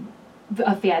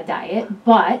a fad diet,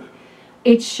 but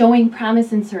it's showing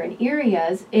promise in certain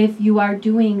areas if you are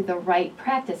doing the right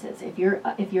practices. If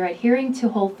you're adhering to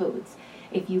whole foods,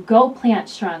 If you go plant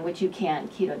strong, which you can,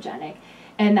 ketogenic,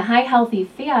 and the high healthy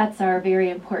fats are very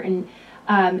important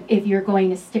if you're going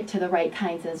to stick to the right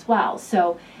kinds as well.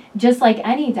 So just like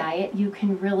any diet, you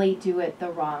can really do it the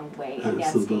wrong way, and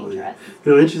Absolutely. that's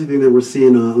dangerous. Interesting thing that we're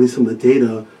seeing, at least some of the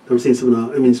data, that we're seeing some of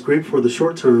the, I mean, it's great for the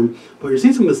short term, but you're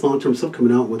seeing some of this long-term stuff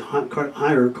coming out with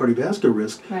higher cardiovascular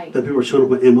risk, Right. that people are showing up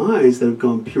with MIs that have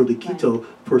gone purely keto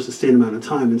for a sustained amount of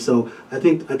time. And so I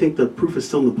think the proof is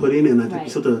still in the pudding, and I think we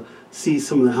still have to see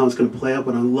some of how it's going to play out.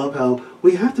 But I love how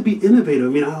we have to be innovative. I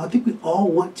mean, I think we all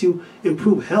want to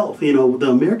improve health. You know, the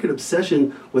American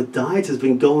obsession with diets has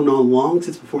been going on long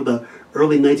since before the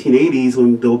early 1980s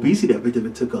when the obesity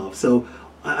epidemic took off. So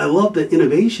I love the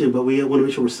innovation, but we want to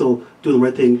make sure we're still doing the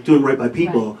right thing, doing right by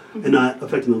people, and not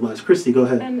affecting their lives. Christy, go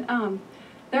ahead. And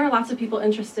there are lots of people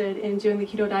interested in doing the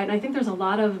keto diet, and I think there's a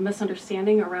lot of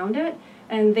misunderstanding around it,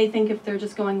 and they think if they're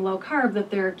just going low carb that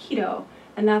they're keto,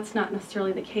 and that's not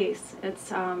necessarily the case.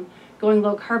 It's going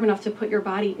low carb enough to put your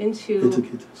body into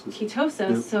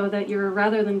ketosis so that you're,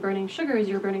 rather than burning sugars,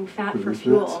 you're burning fat for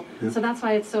fuel. So that's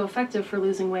why it's so effective for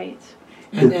losing weight.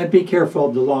 And be careful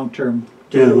of the long-term.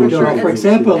 Yeah, For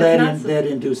example, It's that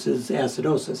induces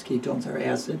acidosis. Ketones are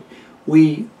acid.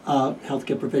 We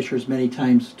healthcare professionals many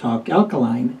times talk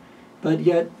alkaline, but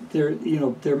yet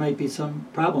there might be some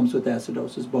problems with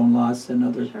acidosis, bone loss, and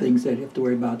other things that you have to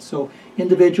worry about. So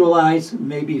individualize.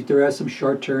 Maybe there are some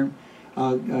short-term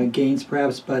gains,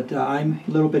 perhaps, but I'm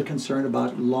a little bit concerned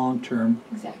about long-term.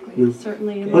 Exactly. Yeah.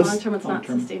 Certainly, in the long term, it's not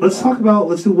sustainable.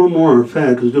 Let's do one more on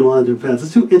fat, because we're doing a lot of different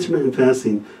fasts. Let's do intermittent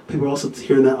fasting. People are also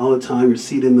hearing that all the time. You're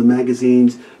seeing it in the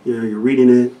magazines, you're reading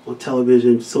it on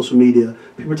television, social media.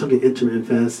 People are talking intermittent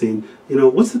fasting.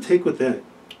 What's the take with that?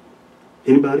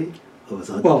 Anybody?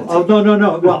 No.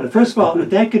 Well, first of all,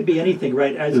 that could be anything,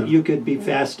 right? You could be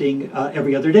fasting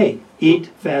every other day. Eat,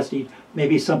 fast, eat.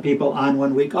 Maybe some people on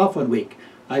 1 week, off 1 week.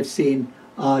 I've seen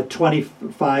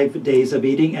 25 days of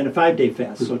eating and a 5-day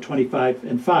fast, so 25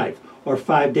 and 5, or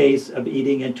 5 days of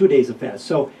eating and 2 days of fast.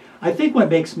 So I think what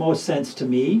makes most sense to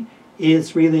me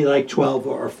is really like 12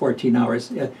 or 14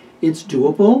 hours. It's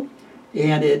doable,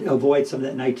 and it avoids some of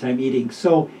that nighttime eating.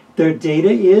 So their data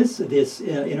is this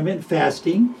intermittent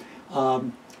fasting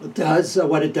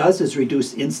what it does is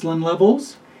reduce insulin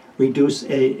levels, reduce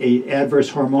a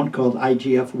adverse hormone called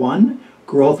IGF-1.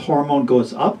 Growth hormone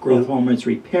goes up. Growth hormone is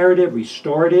reparative,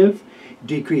 restorative,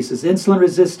 decreases insulin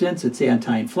resistance. It's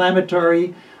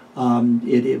anti-inflammatory.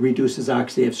 It reduces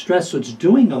oxidative stress. So it's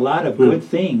doing a lot of good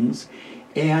things.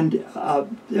 And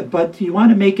but you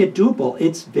want to make it doable.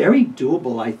 It's very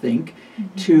doable, I think,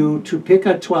 to pick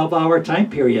a 12-hour time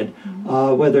period,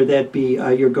 whether that be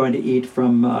you're going to eat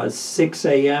from 6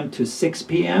 a.m. to 6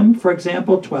 p.m., for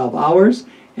example, 12 hours,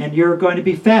 and you're going to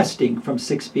be fasting from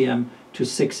 6 p.m. to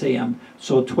 6 a.m.,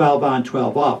 so 12 on,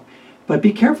 12 off. But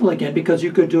be careful again, because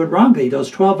you could do it wrongly.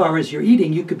 Those 12 hours you're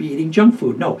eating, you could be eating junk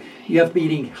food. No, you have to be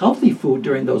eating healthy food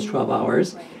during those 12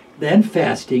 hours, then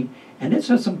fasting. And it's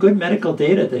just some good medical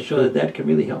data that show that can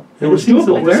really help. And we're seeing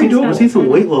some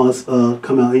weight loss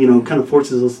come out, kind of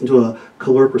forces us into a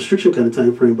caloric restriction kind of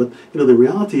time frame. But, the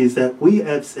reality is that we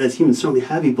as humans certainly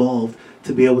have evolved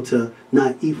to be able to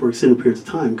not eat for extended periods of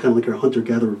time, kind of like our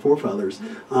hunter-gatherer forefathers.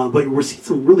 But we're seeing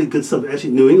some really good stuff.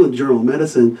 Actually, New England Journal of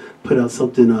Medicine put out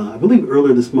something, I believe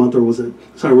earlier this month, or was it,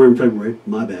 sorry, we're in February,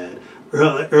 my bad.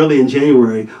 Early in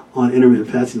January on intermittent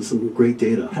fasting, some great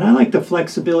data. And I like the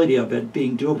flexibility of it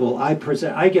being doable.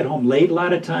 I get home late a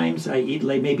lot of times. I eat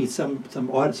late. Maybe some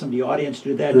of the audience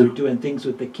do that. They're doing things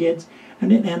with the kids,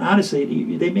 and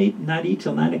honestly, they may not eat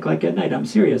till 9 o'clock at night. I'm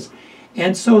serious.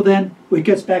 And so then it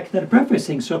gets back to the breakfast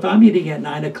thing. So if I'm eating at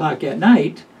 9 o'clock at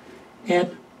night,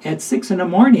 at 6 in the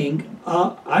morning,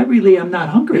 I really am not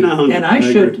hungry, and I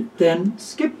should then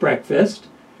skip breakfast,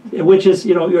 which is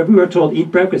we were told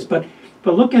eat breakfast, but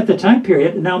look at the time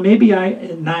period. Now maybe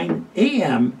at 9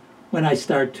 a.m. when I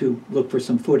start to look for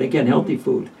some food, again, healthy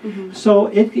food.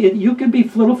 So you can be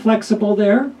a little flexible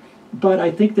there, but I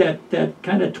think that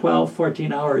kind of 12,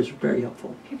 14 hours is very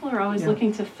helpful. People are always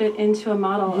looking to fit into a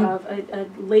model of a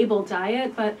labeled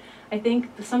diet, but I think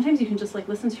sometimes you can just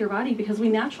listen to your body, because we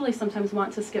naturally sometimes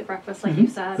want to skip breakfast, like you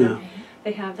said. Yeah.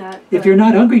 They have that. If you're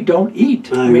not hungry, don't eat.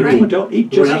 Don't eat,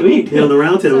 just eat. The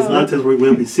roundtable is a lot of times we're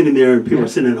going to be sitting there and people are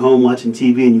sitting at home watching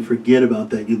TV, and you forget about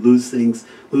that. You lose time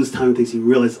with things. You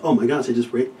realize, oh my gosh, I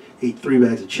just ate 3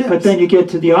 bags of chips. But then you get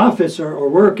to the office or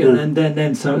work, and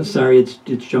then sorry, it's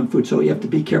junk food. So you have to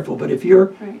be careful. But if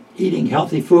you're eating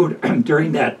healthy food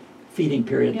during that feeding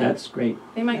period. Yeah. That's great.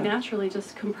 They might Yeah. naturally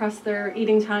just compress their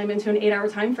eating time into an 8-hour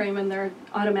time frame, and they're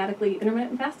automatically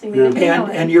intermittent fasting. They Yeah. didn't even know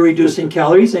And it. you're reducing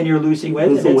calories and you're losing weight,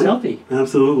 and Losing it's weight. healthy.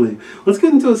 Absolutely. Let's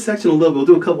get into a section a little bit. We'll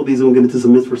do a couple of these and we'll get into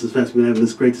some myths versus facts. We're going to have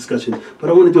this great discussion. But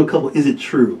I want to do a couple. Is it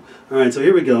true? All right, so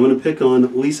here we go. I'm going to pick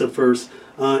on Lisa first.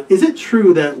 Is it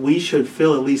true that we should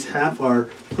fill at least half our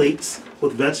plates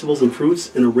with vegetables and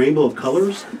fruits in a rainbow of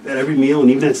colors at every meal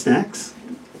and even at snacks?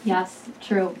 Yes,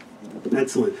 true.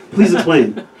 Excellent. Please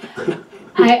explain.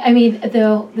 I mean,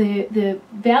 the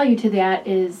value to that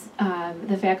is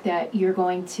the fact that you're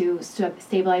going to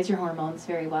stabilize your hormones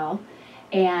very well.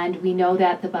 And we know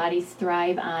that the bodies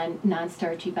thrive on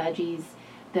non-starchy veggies,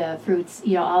 the fruits,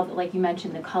 all like you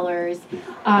mentioned, the colors.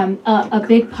 A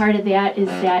big part of that is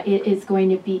that it is going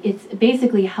to be, it's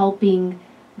basically helping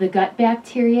the gut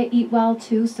bacteria eat well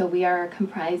too. So we are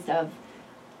comprised of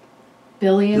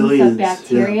billions of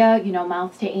bacteria,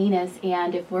 mouth to anus.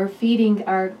 And if we're feeding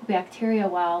our bacteria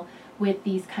well with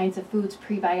these kinds of foods,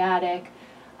 prebiotic,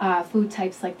 food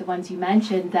types like the ones you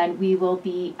mentioned, then we will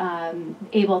be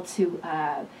able to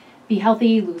be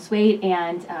healthy, lose weight,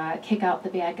 and kick out the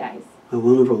bad guys. Oh,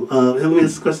 wonderful. Let me ask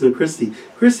this question to Christy.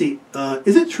 Christy,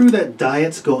 is it true that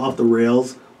diets go off the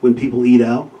rails when people eat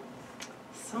out?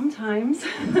 Sometimes.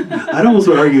 I'd almost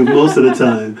argue most of the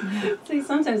time. See,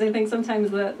 sometimes I think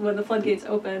sometimes that when the floodgates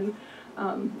open,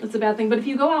 it's a bad thing. But if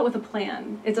you go out with a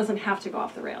plan, it doesn't have to go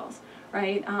off the rails,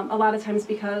 right? A lot of times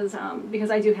because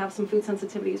I do have some food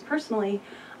sensitivities personally,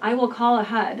 I will call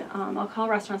ahead. I'll call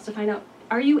restaurants to find out,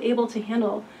 are you able to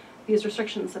handle these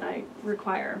restrictions that I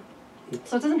require?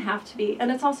 So it doesn't have to be.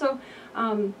 And it's also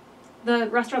the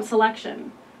restaurant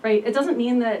selection. Right? It doesn't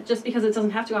mean that just because it doesn't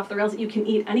have to go off the rails that you can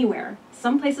eat anywhere.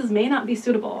 Some places may not be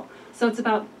suitable. So it's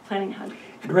about planning ahead.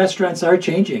 And restaurants are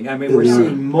changing. I mean, we're They are.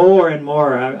 seeing more and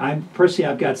more. I'm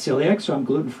personally, I've got celiac, so I'm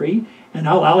gluten-free, and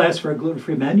I'll ask for a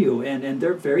gluten-free menu, and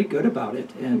they're very good about it.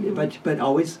 And but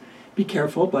always be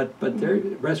careful. But they're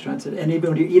restaurants, and even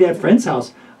when you eat at a friend's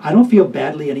house, I don't feel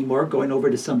badly anymore going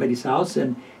over to somebody's house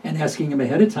and asking him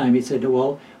ahead of time. He said,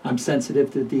 "Well, I'm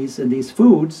sensitive to these and these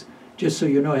foods." Just so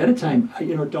you know ahead of time,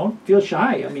 don't feel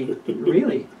shy. I mean,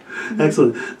 really.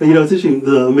 Excellent. It's interesting.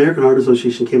 The American Heart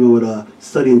Association came out with a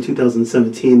study in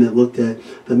 2017 that looked at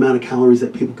the amount of calories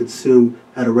that people consume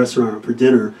at a restaurant for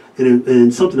dinner,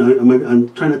 and something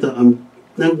I'm trying not to I'm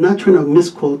not trying to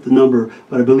misquote the number,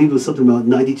 but I believe it was something about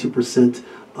 92%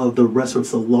 of the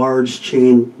restaurants, the large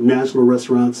chain national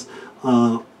restaurants,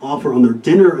 offer on their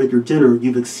dinner. At your dinner,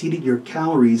 you've exceeded your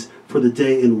calories for the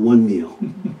day in one meal.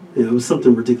 It was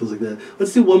something ridiculous like that.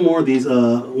 Let's do one more of these.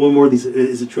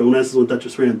 Is it true? I'm going to ask this one, Dr.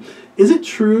 Sram. Is it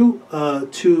true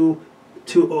to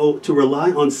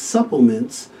rely on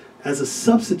supplements as a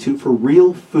substitute for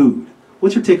real food?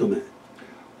 What's your take on that?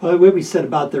 Well, what we said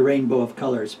about the rainbow of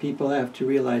colors, people have to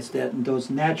realize that those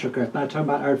natural colors, not talking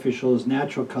about artificial, those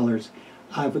natural colors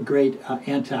have a great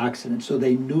antioxidant. So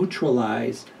they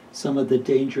neutralize some of the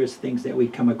dangerous things that we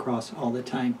come across all the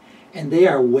time. And they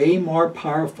are way more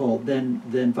powerful than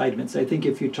vitamins. I think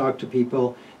if you talk to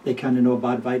people, they kind of know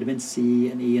about vitamin C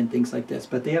and E and things like this.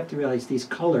 But they have to realize these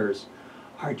colors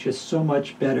are just so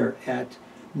much better at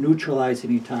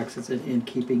neutralizing toxins and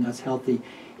keeping us healthy.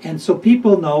 And so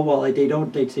people know, well,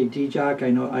 they say, D-Jock,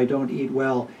 I don't eat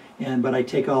well, but I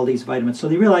take all these vitamins. So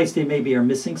they realize they maybe are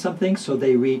missing something, so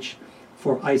they reach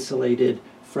for isolated,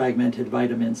 fragmented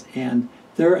vitamins. And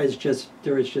there is just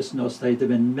no study. There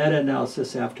have been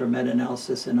meta-analysis after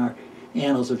meta-analysis in our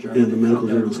annals of journal. Yeah, the medical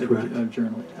journals,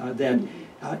 correct.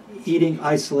 That eating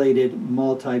isolated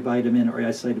multivitamin or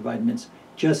isolated vitamins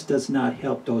just does not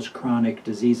help those chronic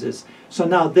diseases. So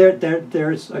now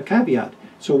there's a caveat.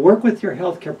 So work with your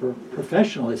healthcare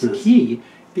professional is key,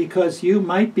 because you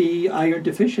might be iron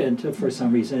deficient for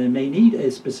some reason and may need a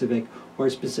specific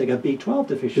B12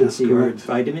 deficiency or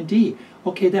vitamin D.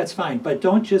 Okay, that's fine, but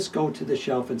don't just go to the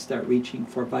shelf and start reaching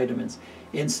for vitamins.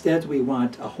 Instead, we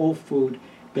want a whole food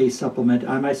based supplement.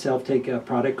 I myself take a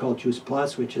product called Juice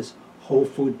Plus, which is whole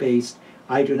food based.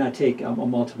 I do not take a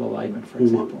multivitamin, for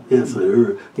example. Yes, I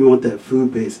remember. You want that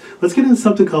food base. Let's get into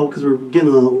something called, because we're getting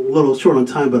a little short on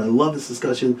time, but I love this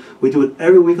discussion. We do it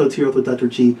every week on Tea Earth with Dr.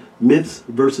 G, myths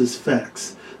versus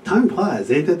facts. Time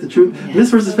flies, ain't that the truth? Yeah. Myths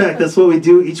versus fact, that's what we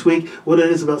do each week. What it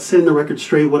is about setting the record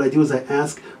straight, what I do is I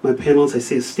ask my panelists, I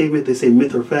say a statement, they say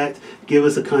myth or fact, give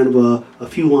us a kind of a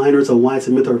few liners on why it's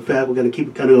a myth or a fact. We're going to keep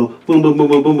it kind of go boom, boom, boom,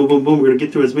 boom, boom, boom, boom, boom. We're going to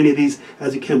get through as many of these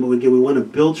as we can, but again, we want to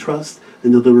build trust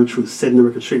and deliver truth, setting the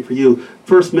record straight for you.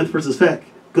 First, myth versus fact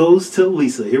goes to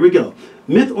Lisa. Here we go.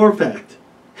 Myth or fact?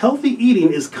 Healthy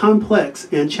eating is complex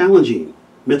and challenging.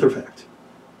 Myth or fact?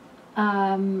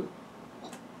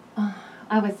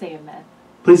 I would say a myth.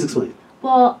 Please explain.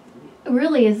 Well,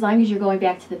 really, as long as you're going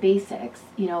back to the basics,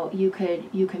 you know, you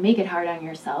could make it hard on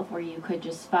yourself, or you could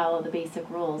just follow the basic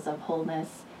rules of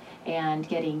wholeness and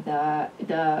getting the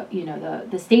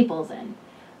staples in.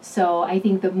 So I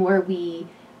think the more we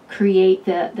create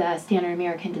the standard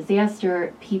American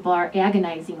disaster, people are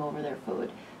agonizing over their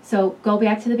food. So go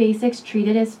back to the basics, treat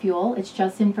it as fuel. It's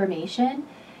just information,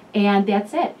 and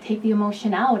that's it. Take the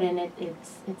emotion out, and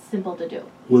it's simple to do.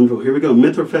 Wonderful. Here we go.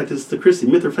 Myth or fact? This is to Christy.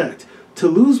 Myth or fact? To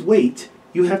lose weight,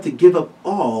 you have to give up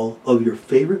all of your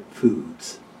favorite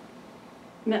foods.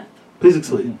 Myth. Please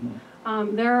explain.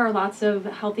 There are lots of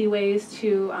healthy ways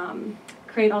to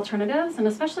create alternatives, and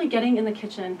especially getting in the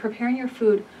kitchen, preparing your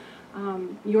food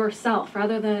yourself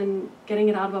rather than getting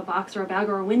it out of a box or a bag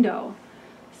or a window.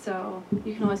 So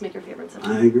you can always make your favorites at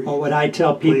home. I agree. Or when I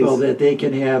tell people Please. that they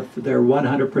can have their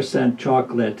 100%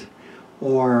 chocolate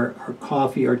or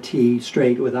coffee or tea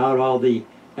straight without all the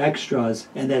extras,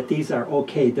 and that these are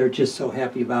okay, they're just so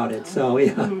happy about it. So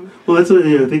yeah. Well, that's what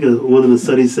I think one of the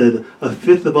studies said. A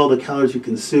fifth of all the calories you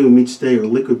consume each day are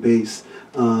liquid based,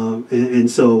 and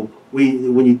so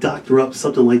when you doctor up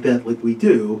something like that, like we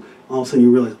do, all of a sudden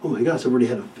you realize, oh my gosh, I've already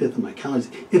had a fifth of my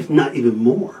calories, if not even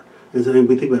more. And so when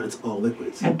we think about it, it's all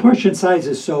liquids. And portion size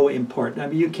is so important. I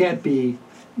mean, you can't be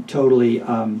totally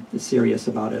serious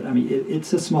about it. I mean,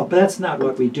 it's a small, but that's not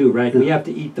what we do, right? We have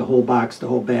to eat the whole box, the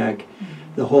whole bag,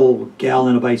 the whole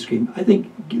gallon of ice cream. I think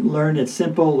learn it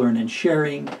simple, learn in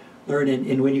sharing, learn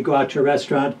in when you go out to a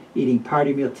restaurant, eating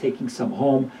party meal, taking some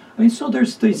home. I mean, so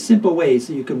there's these simple ways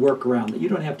that you can work around that. You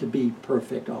don't have to be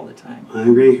perfect all the time. I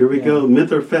agree. Here we Yeah. go.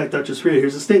 Myth or fact, Dr. Serena,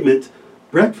 here's a statement.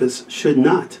 Breakfast should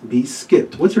not be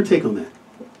skipped. What's your take on that?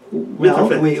 Well,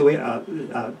 fact? we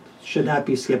should not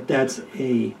be skipped. That's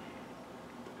a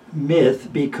myth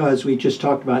because we just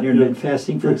talked about intermittent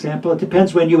fasting, for example. It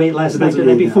depends when you ate last night Depends or the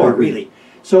when night you ate, I before, agree. really.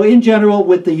 So in general,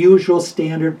 with the usual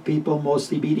standard people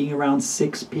mostly eating around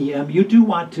 6 p.m., you do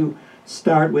want to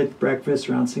start with breakfast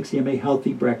around 6 p.m., a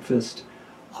healthy breakfast.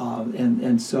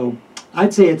 And so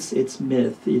I'd say it's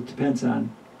myth. It depends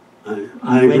on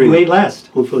I when agree. you ate last.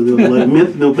 Hopefully, like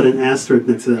myth, don't put an asterisk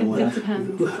next to that one. It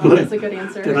depends. That's a good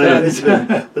answer.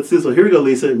 Let's do this one. Here we go,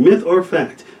 Lisa. Myth or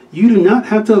fact? You do not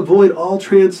have to avoid all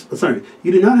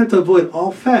You do not have to avoid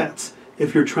all fats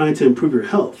if you're trying to improve your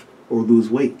health or lose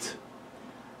weight.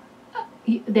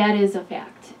 That is a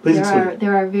fact. Please explain.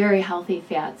 There are very healthy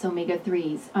fats,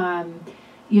 omega-3s.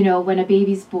 You know, when a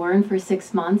baby's born for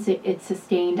 6 months, it's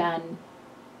sustained on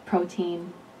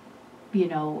protein,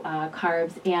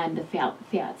 carbs, and the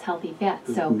fats, healthy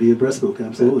fats. So Be a breast milk,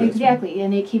 absolutely. exactly,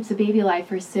 and it keeps a baby alive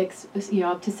for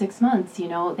up to 6 months.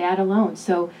 That alone.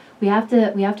 So we have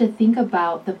to think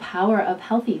about the power of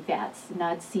healthy fats,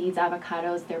 nuts, seeds,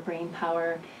 avocados, their brain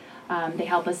power. They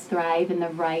help us thrive in the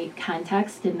right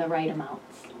context in the right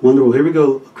amounts. Wonderful. Here we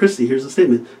go. Christy, here's a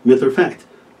statement. Myth or fact?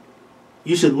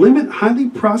 You should limit highly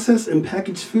processed and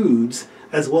packaged foods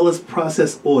as well as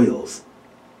processed oils.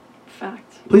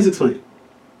 Fact. Please explain.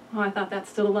 Oh, I thought that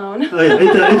stood alone. Oh yeah,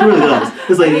 it really does.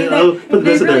 It's like, I mean, put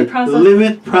they this in really there. process-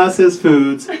 Limit processed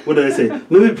foods. What did I say?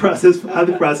 Limit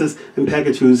highly processed and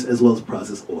packaged foods as well as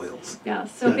processed oils. Yeah,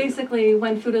 so Got it. basically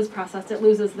when food is processed, it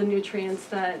loses the nutrients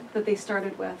that they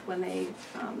started with when they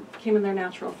came in their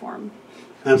natural form.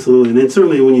 Absolutely, and then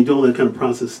certainly when you do all that kind of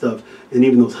processed stuff, and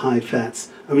even those high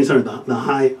fats, the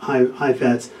high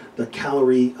fats, the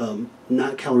calorie,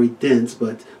 not calorie dense,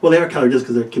 but, well, they are calorie dense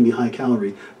because they can be high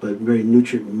calorie, but very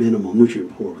nutrient minimal,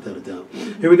 nutrient poor, without a doubt.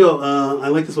 Here we go. I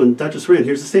like this one. Dr. Saran,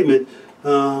 here's a statement.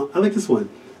 I like this one.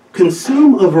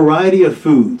 Consume a variety of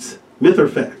foods. Myth or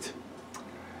fact?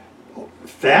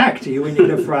 Fact, we need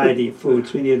a variety of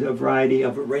foods. We need a variety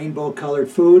of rainbow-colored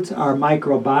foods. Our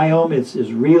microbiome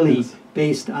is really Yes.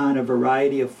 based on a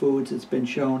variety of foods. It's been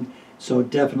shown. So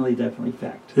definitely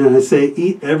fact. And I say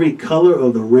eat every color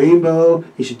of the rainbow.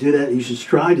 You should do that. You should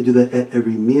strive to do that at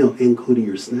every meal, including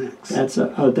your snacks. That's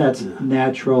Yeah.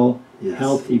 natural, Yes.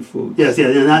 healthy food. Yes,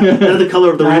 not the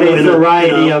color of the Not rainbow. a in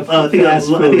variety of I think fast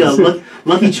a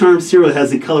Lucky Charms cereal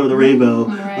has the color of the rainbow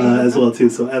Right. as well too.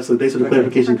 So absolutely, thanks for the Okay.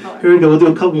 clarification. Different color. Here we go. We'll do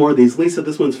a couple more of these. Lisa,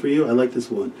 this one's for you. I like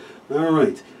this one. All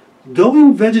right,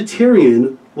 going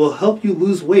vegetarian will help you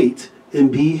lose weight and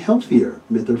be healthier.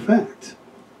 Myth or fact?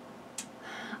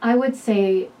 I would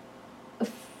say,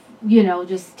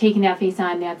 just taking that face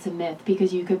on, that's a myth,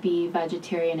 because you could be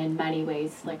vegetarian in many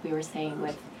ways, like we were saying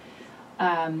with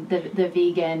the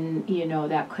vegan,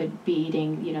 that could be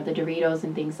eating, the Doritos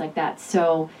and things like that.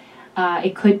 So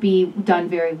it could be done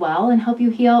very well and help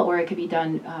you heal, or it could be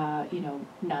done,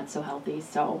 not so healthy.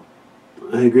 So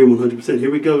I agree 100%. Here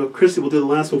we go. Christy, we'll do the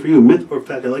last one for you. Myth or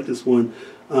fact? I like this one.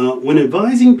 When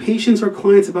advising patients or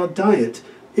clients about diet,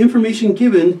 information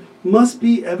given must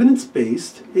be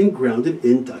evidence-based and grounded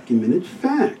in documented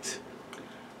fact.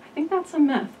 I think that's a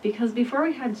myth because before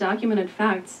we had documented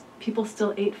facts, people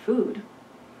still ate food.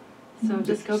 So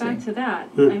just go back to that.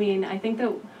 I mean, I think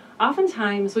that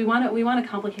oftentimes we want to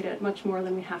complicate it much more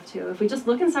than we have to. If we just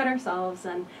look inside ourselves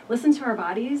and listen to our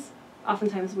bodies,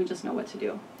 oftentimes we just know what to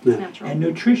do. It's natural. And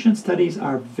nutrition studies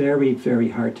are very, very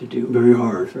hard to do. Very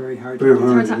hard. Very hard Very to do.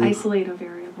 hard. It's hard to isolate a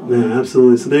variable. Yeah,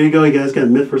 absolutely. So there you go, you guys got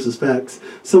myth versus facts.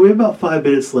 So we have about 5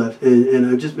 minutes left, and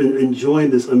I've just been enjoying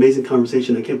this amazing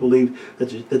conversation. I can't believe that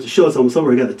the show is almost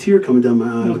over. I got a tear coming down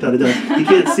my eye, without a doubt. You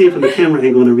can't see it from the camera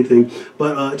angle and everything.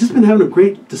 But just been having a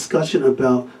great discussion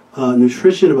about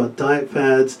nutrition, about diet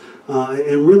fads,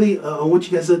 and really I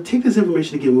want you guys to take this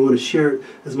information again. We want to share it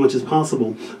as much as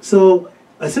possible. So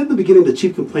I said at the beginning the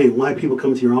chief complaint, why people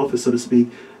come to your office, so to speak.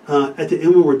 At the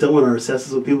end, when we're done with our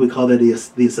assessments with people, we call that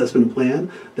the assessment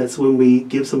plan. That's when we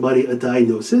give somebody a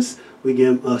diagnosis, we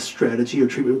give them a strategy or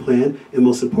treatment plan, and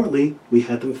most importantly, we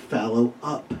have them follow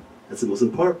up. That's the most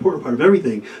important part of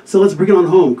everything. So let's bring it on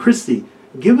home. Christy,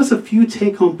 give us a few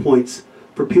take-home points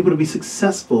for people to be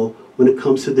successful when it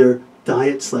comes to their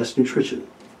diet/nutrition.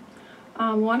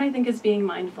 One, I think, is being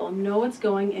mindful. Know what's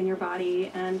going in your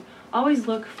body and always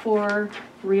look for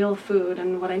real food.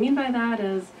 And what I mean by that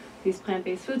is these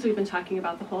plant-based foods we've been talking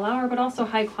about the whole hour, but also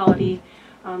high-quality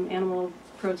animal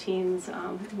proteins,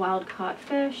 wild-caught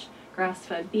fish,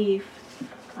 grass-fed beef.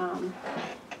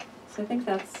 So I think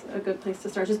that's a good place to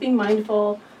start. Just being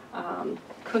mindful,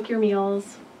 cook your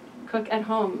meals, cook at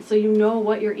home so you know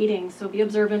what you're eating. So be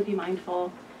observant, be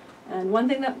mindful. And one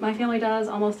thing that my family does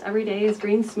almost every day is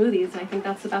green smoothies. I think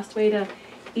that's the best way to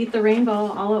eat the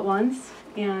rainbow all at once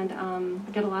and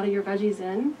get a lot of your veggies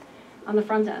in on the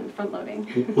front end, front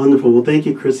loading. Wonderful. Well, thank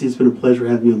you, Christy. It's been a pleasure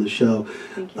having you on the show.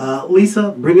 Thank you.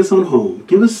 Lisa, bring us on home.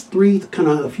 Give us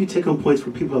a few take-home points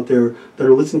for people out there that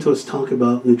are listening to us talk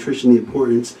about nutrition, the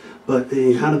importance, but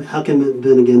how can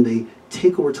then again they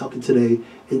take what we're talking today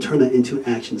and turn that into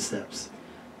action steps?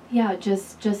 Yeah,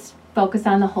 just focus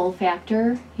on the whole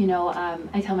factor. You know,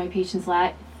 I tell my patients a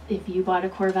lot, if you bought a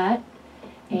Corvette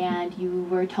and you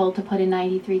were told to put in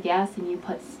 93 gas and you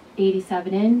put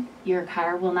 87 in, your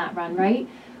car will not run right.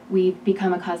 We've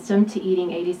become accustomed to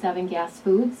eating 87 gas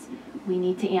foods. We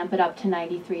need to amp it up to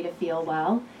 93 to feel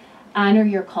well. Honor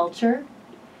your culture.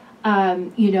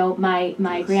 You know,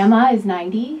 my grandma is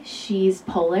 90. She's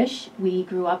Polish. We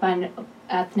grew up on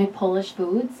ethnic Polish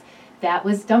foods. That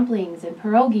was dumplings and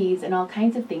pierogies and all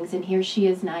kinds of things. And here she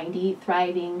is 90,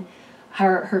 thriving.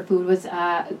 Her food was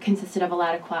consisted of a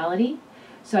lot of quality.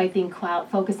 So I think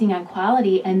focusing on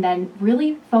quality and then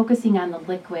really focusing on the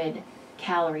liquid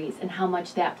calories and how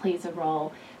much that plays a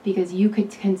role, because you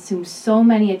could consume so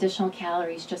many additional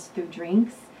calories just through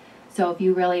drinks. So if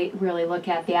you really look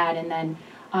at that, and then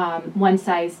one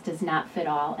size does not fit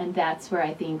all, and that's where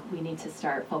I think we need to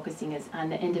start focusing is on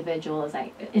the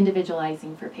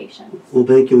individualizing for patients. Well,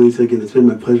 thank you, Lisa. Again, it's been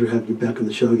my pleasure having you back on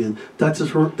the show again. Dr.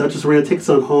 Serena, take us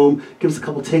on home. Give us a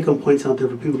couple take-home points out there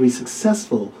for people to be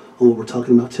successful on what we're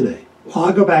talking about today. Well,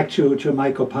 I'll go back to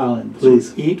Michael Pollan.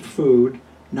 Please. Eat food,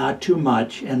 not too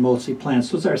much, and mostly plants.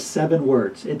 Those are 7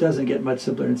 words. It doesn't get much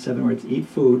simpler than 7 words. Eat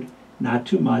food, not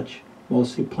too much,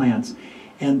 mostly plants.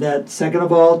 And that, second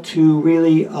of all, to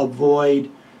really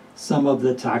avoid some of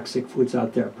the toxic foods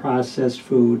out there, processed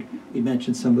food. We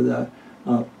mentioned some of the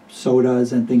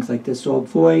sodas and things like this. So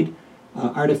avoid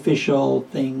artificial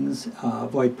things,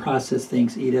 avoid processed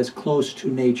things, eat as close to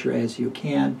nature as you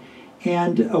can.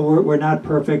 And we're not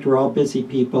perfect, we're all busy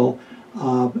people.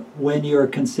 When you're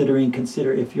consider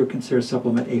if you're considering a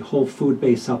supplement, a whole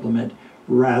food-based supplement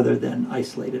rather than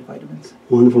isolated vitamins.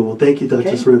 Wonderful. Well, thank you,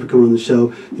 Dr. Serena, for coming on the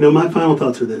show. You know, my final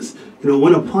thoughts are this. You know,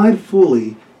 when applied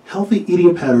fully, healthy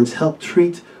eating patterns help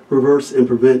treat, reverse, and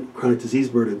prevent chronic disease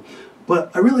burden.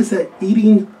 But I realize that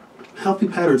eating healthy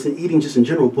patterns and eating just in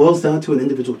general boils down to an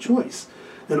individual choice.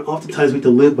 And oftentimes we have to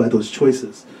live by those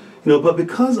choices. You know, but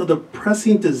because of the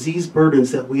pressing disease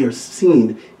burdens that we are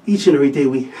seeing each and every day,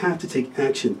 we have to take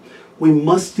action. We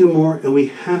must do more, and we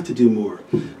have to do more.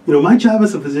 You know, my job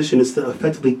as a physician is to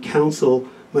effectively counsel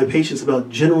my patients about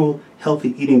general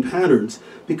healthy eating patterns,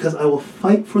 because I will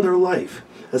fight for their life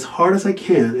as hard as I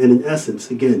can. And in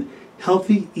essence, again,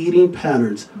 healthy eating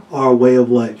patterns are a way of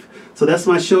life. So that's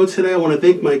my show today. I want to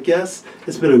thank my guests.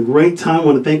 It's been a great time. I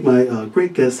want to thank my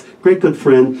great guest, great good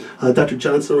friend, Dr.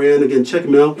 John Saran. Again, check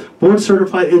him out. Board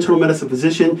certified internal medicine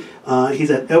physician.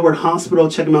 He's at Edward Hospital.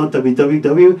 Check him out,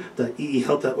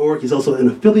 www.eehealth.org. He's also an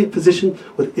affiliate physician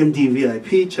with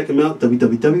MDVIP. Check him out,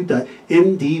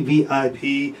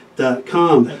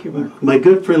 www.mdvip.com. Thank you, Mark. My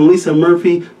good friend Lisa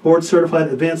Murphy, board certified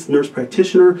advanced nurse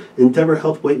practitioner, Endeavor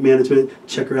Health Weight Management.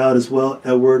 Check her out as well,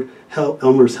 Elmer's Health,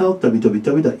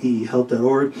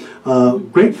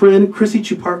 www.eehealth.org. Great friend Chrissy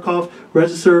Chuparkov,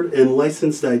 registered and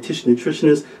licensed dietitian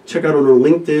nutritionist. Check out on her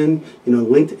LinkedIn,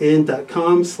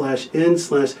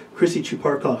 linkedin.com/n/Chrissy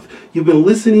Chuparkov. You've been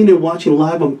listening and watching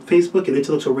live on Facebook and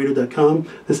intellectualradio.com.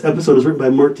 This episode is written by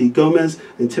Mark D. Gomez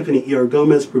and Tiffany E.R.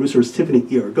 Gomez. Producer is Tiffany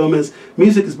E.R. Gomez.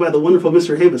 Music is by the wonderful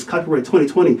Mr. Havis. Copyright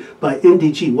 2020 by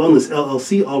MDG Wellness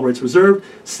LLC. All rights reserved.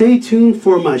 Stay tuned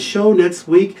for my show next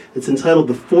week. It's entitled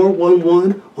The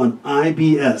 411 on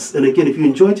IBS. And again, if you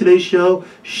enjoyed today's show,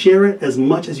 share it as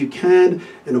much as you can.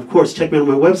 And of course, check me out on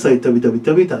my website,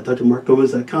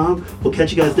 www.drmarkgomez.com. We'll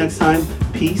catch you guys next time.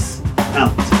 Peace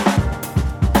out.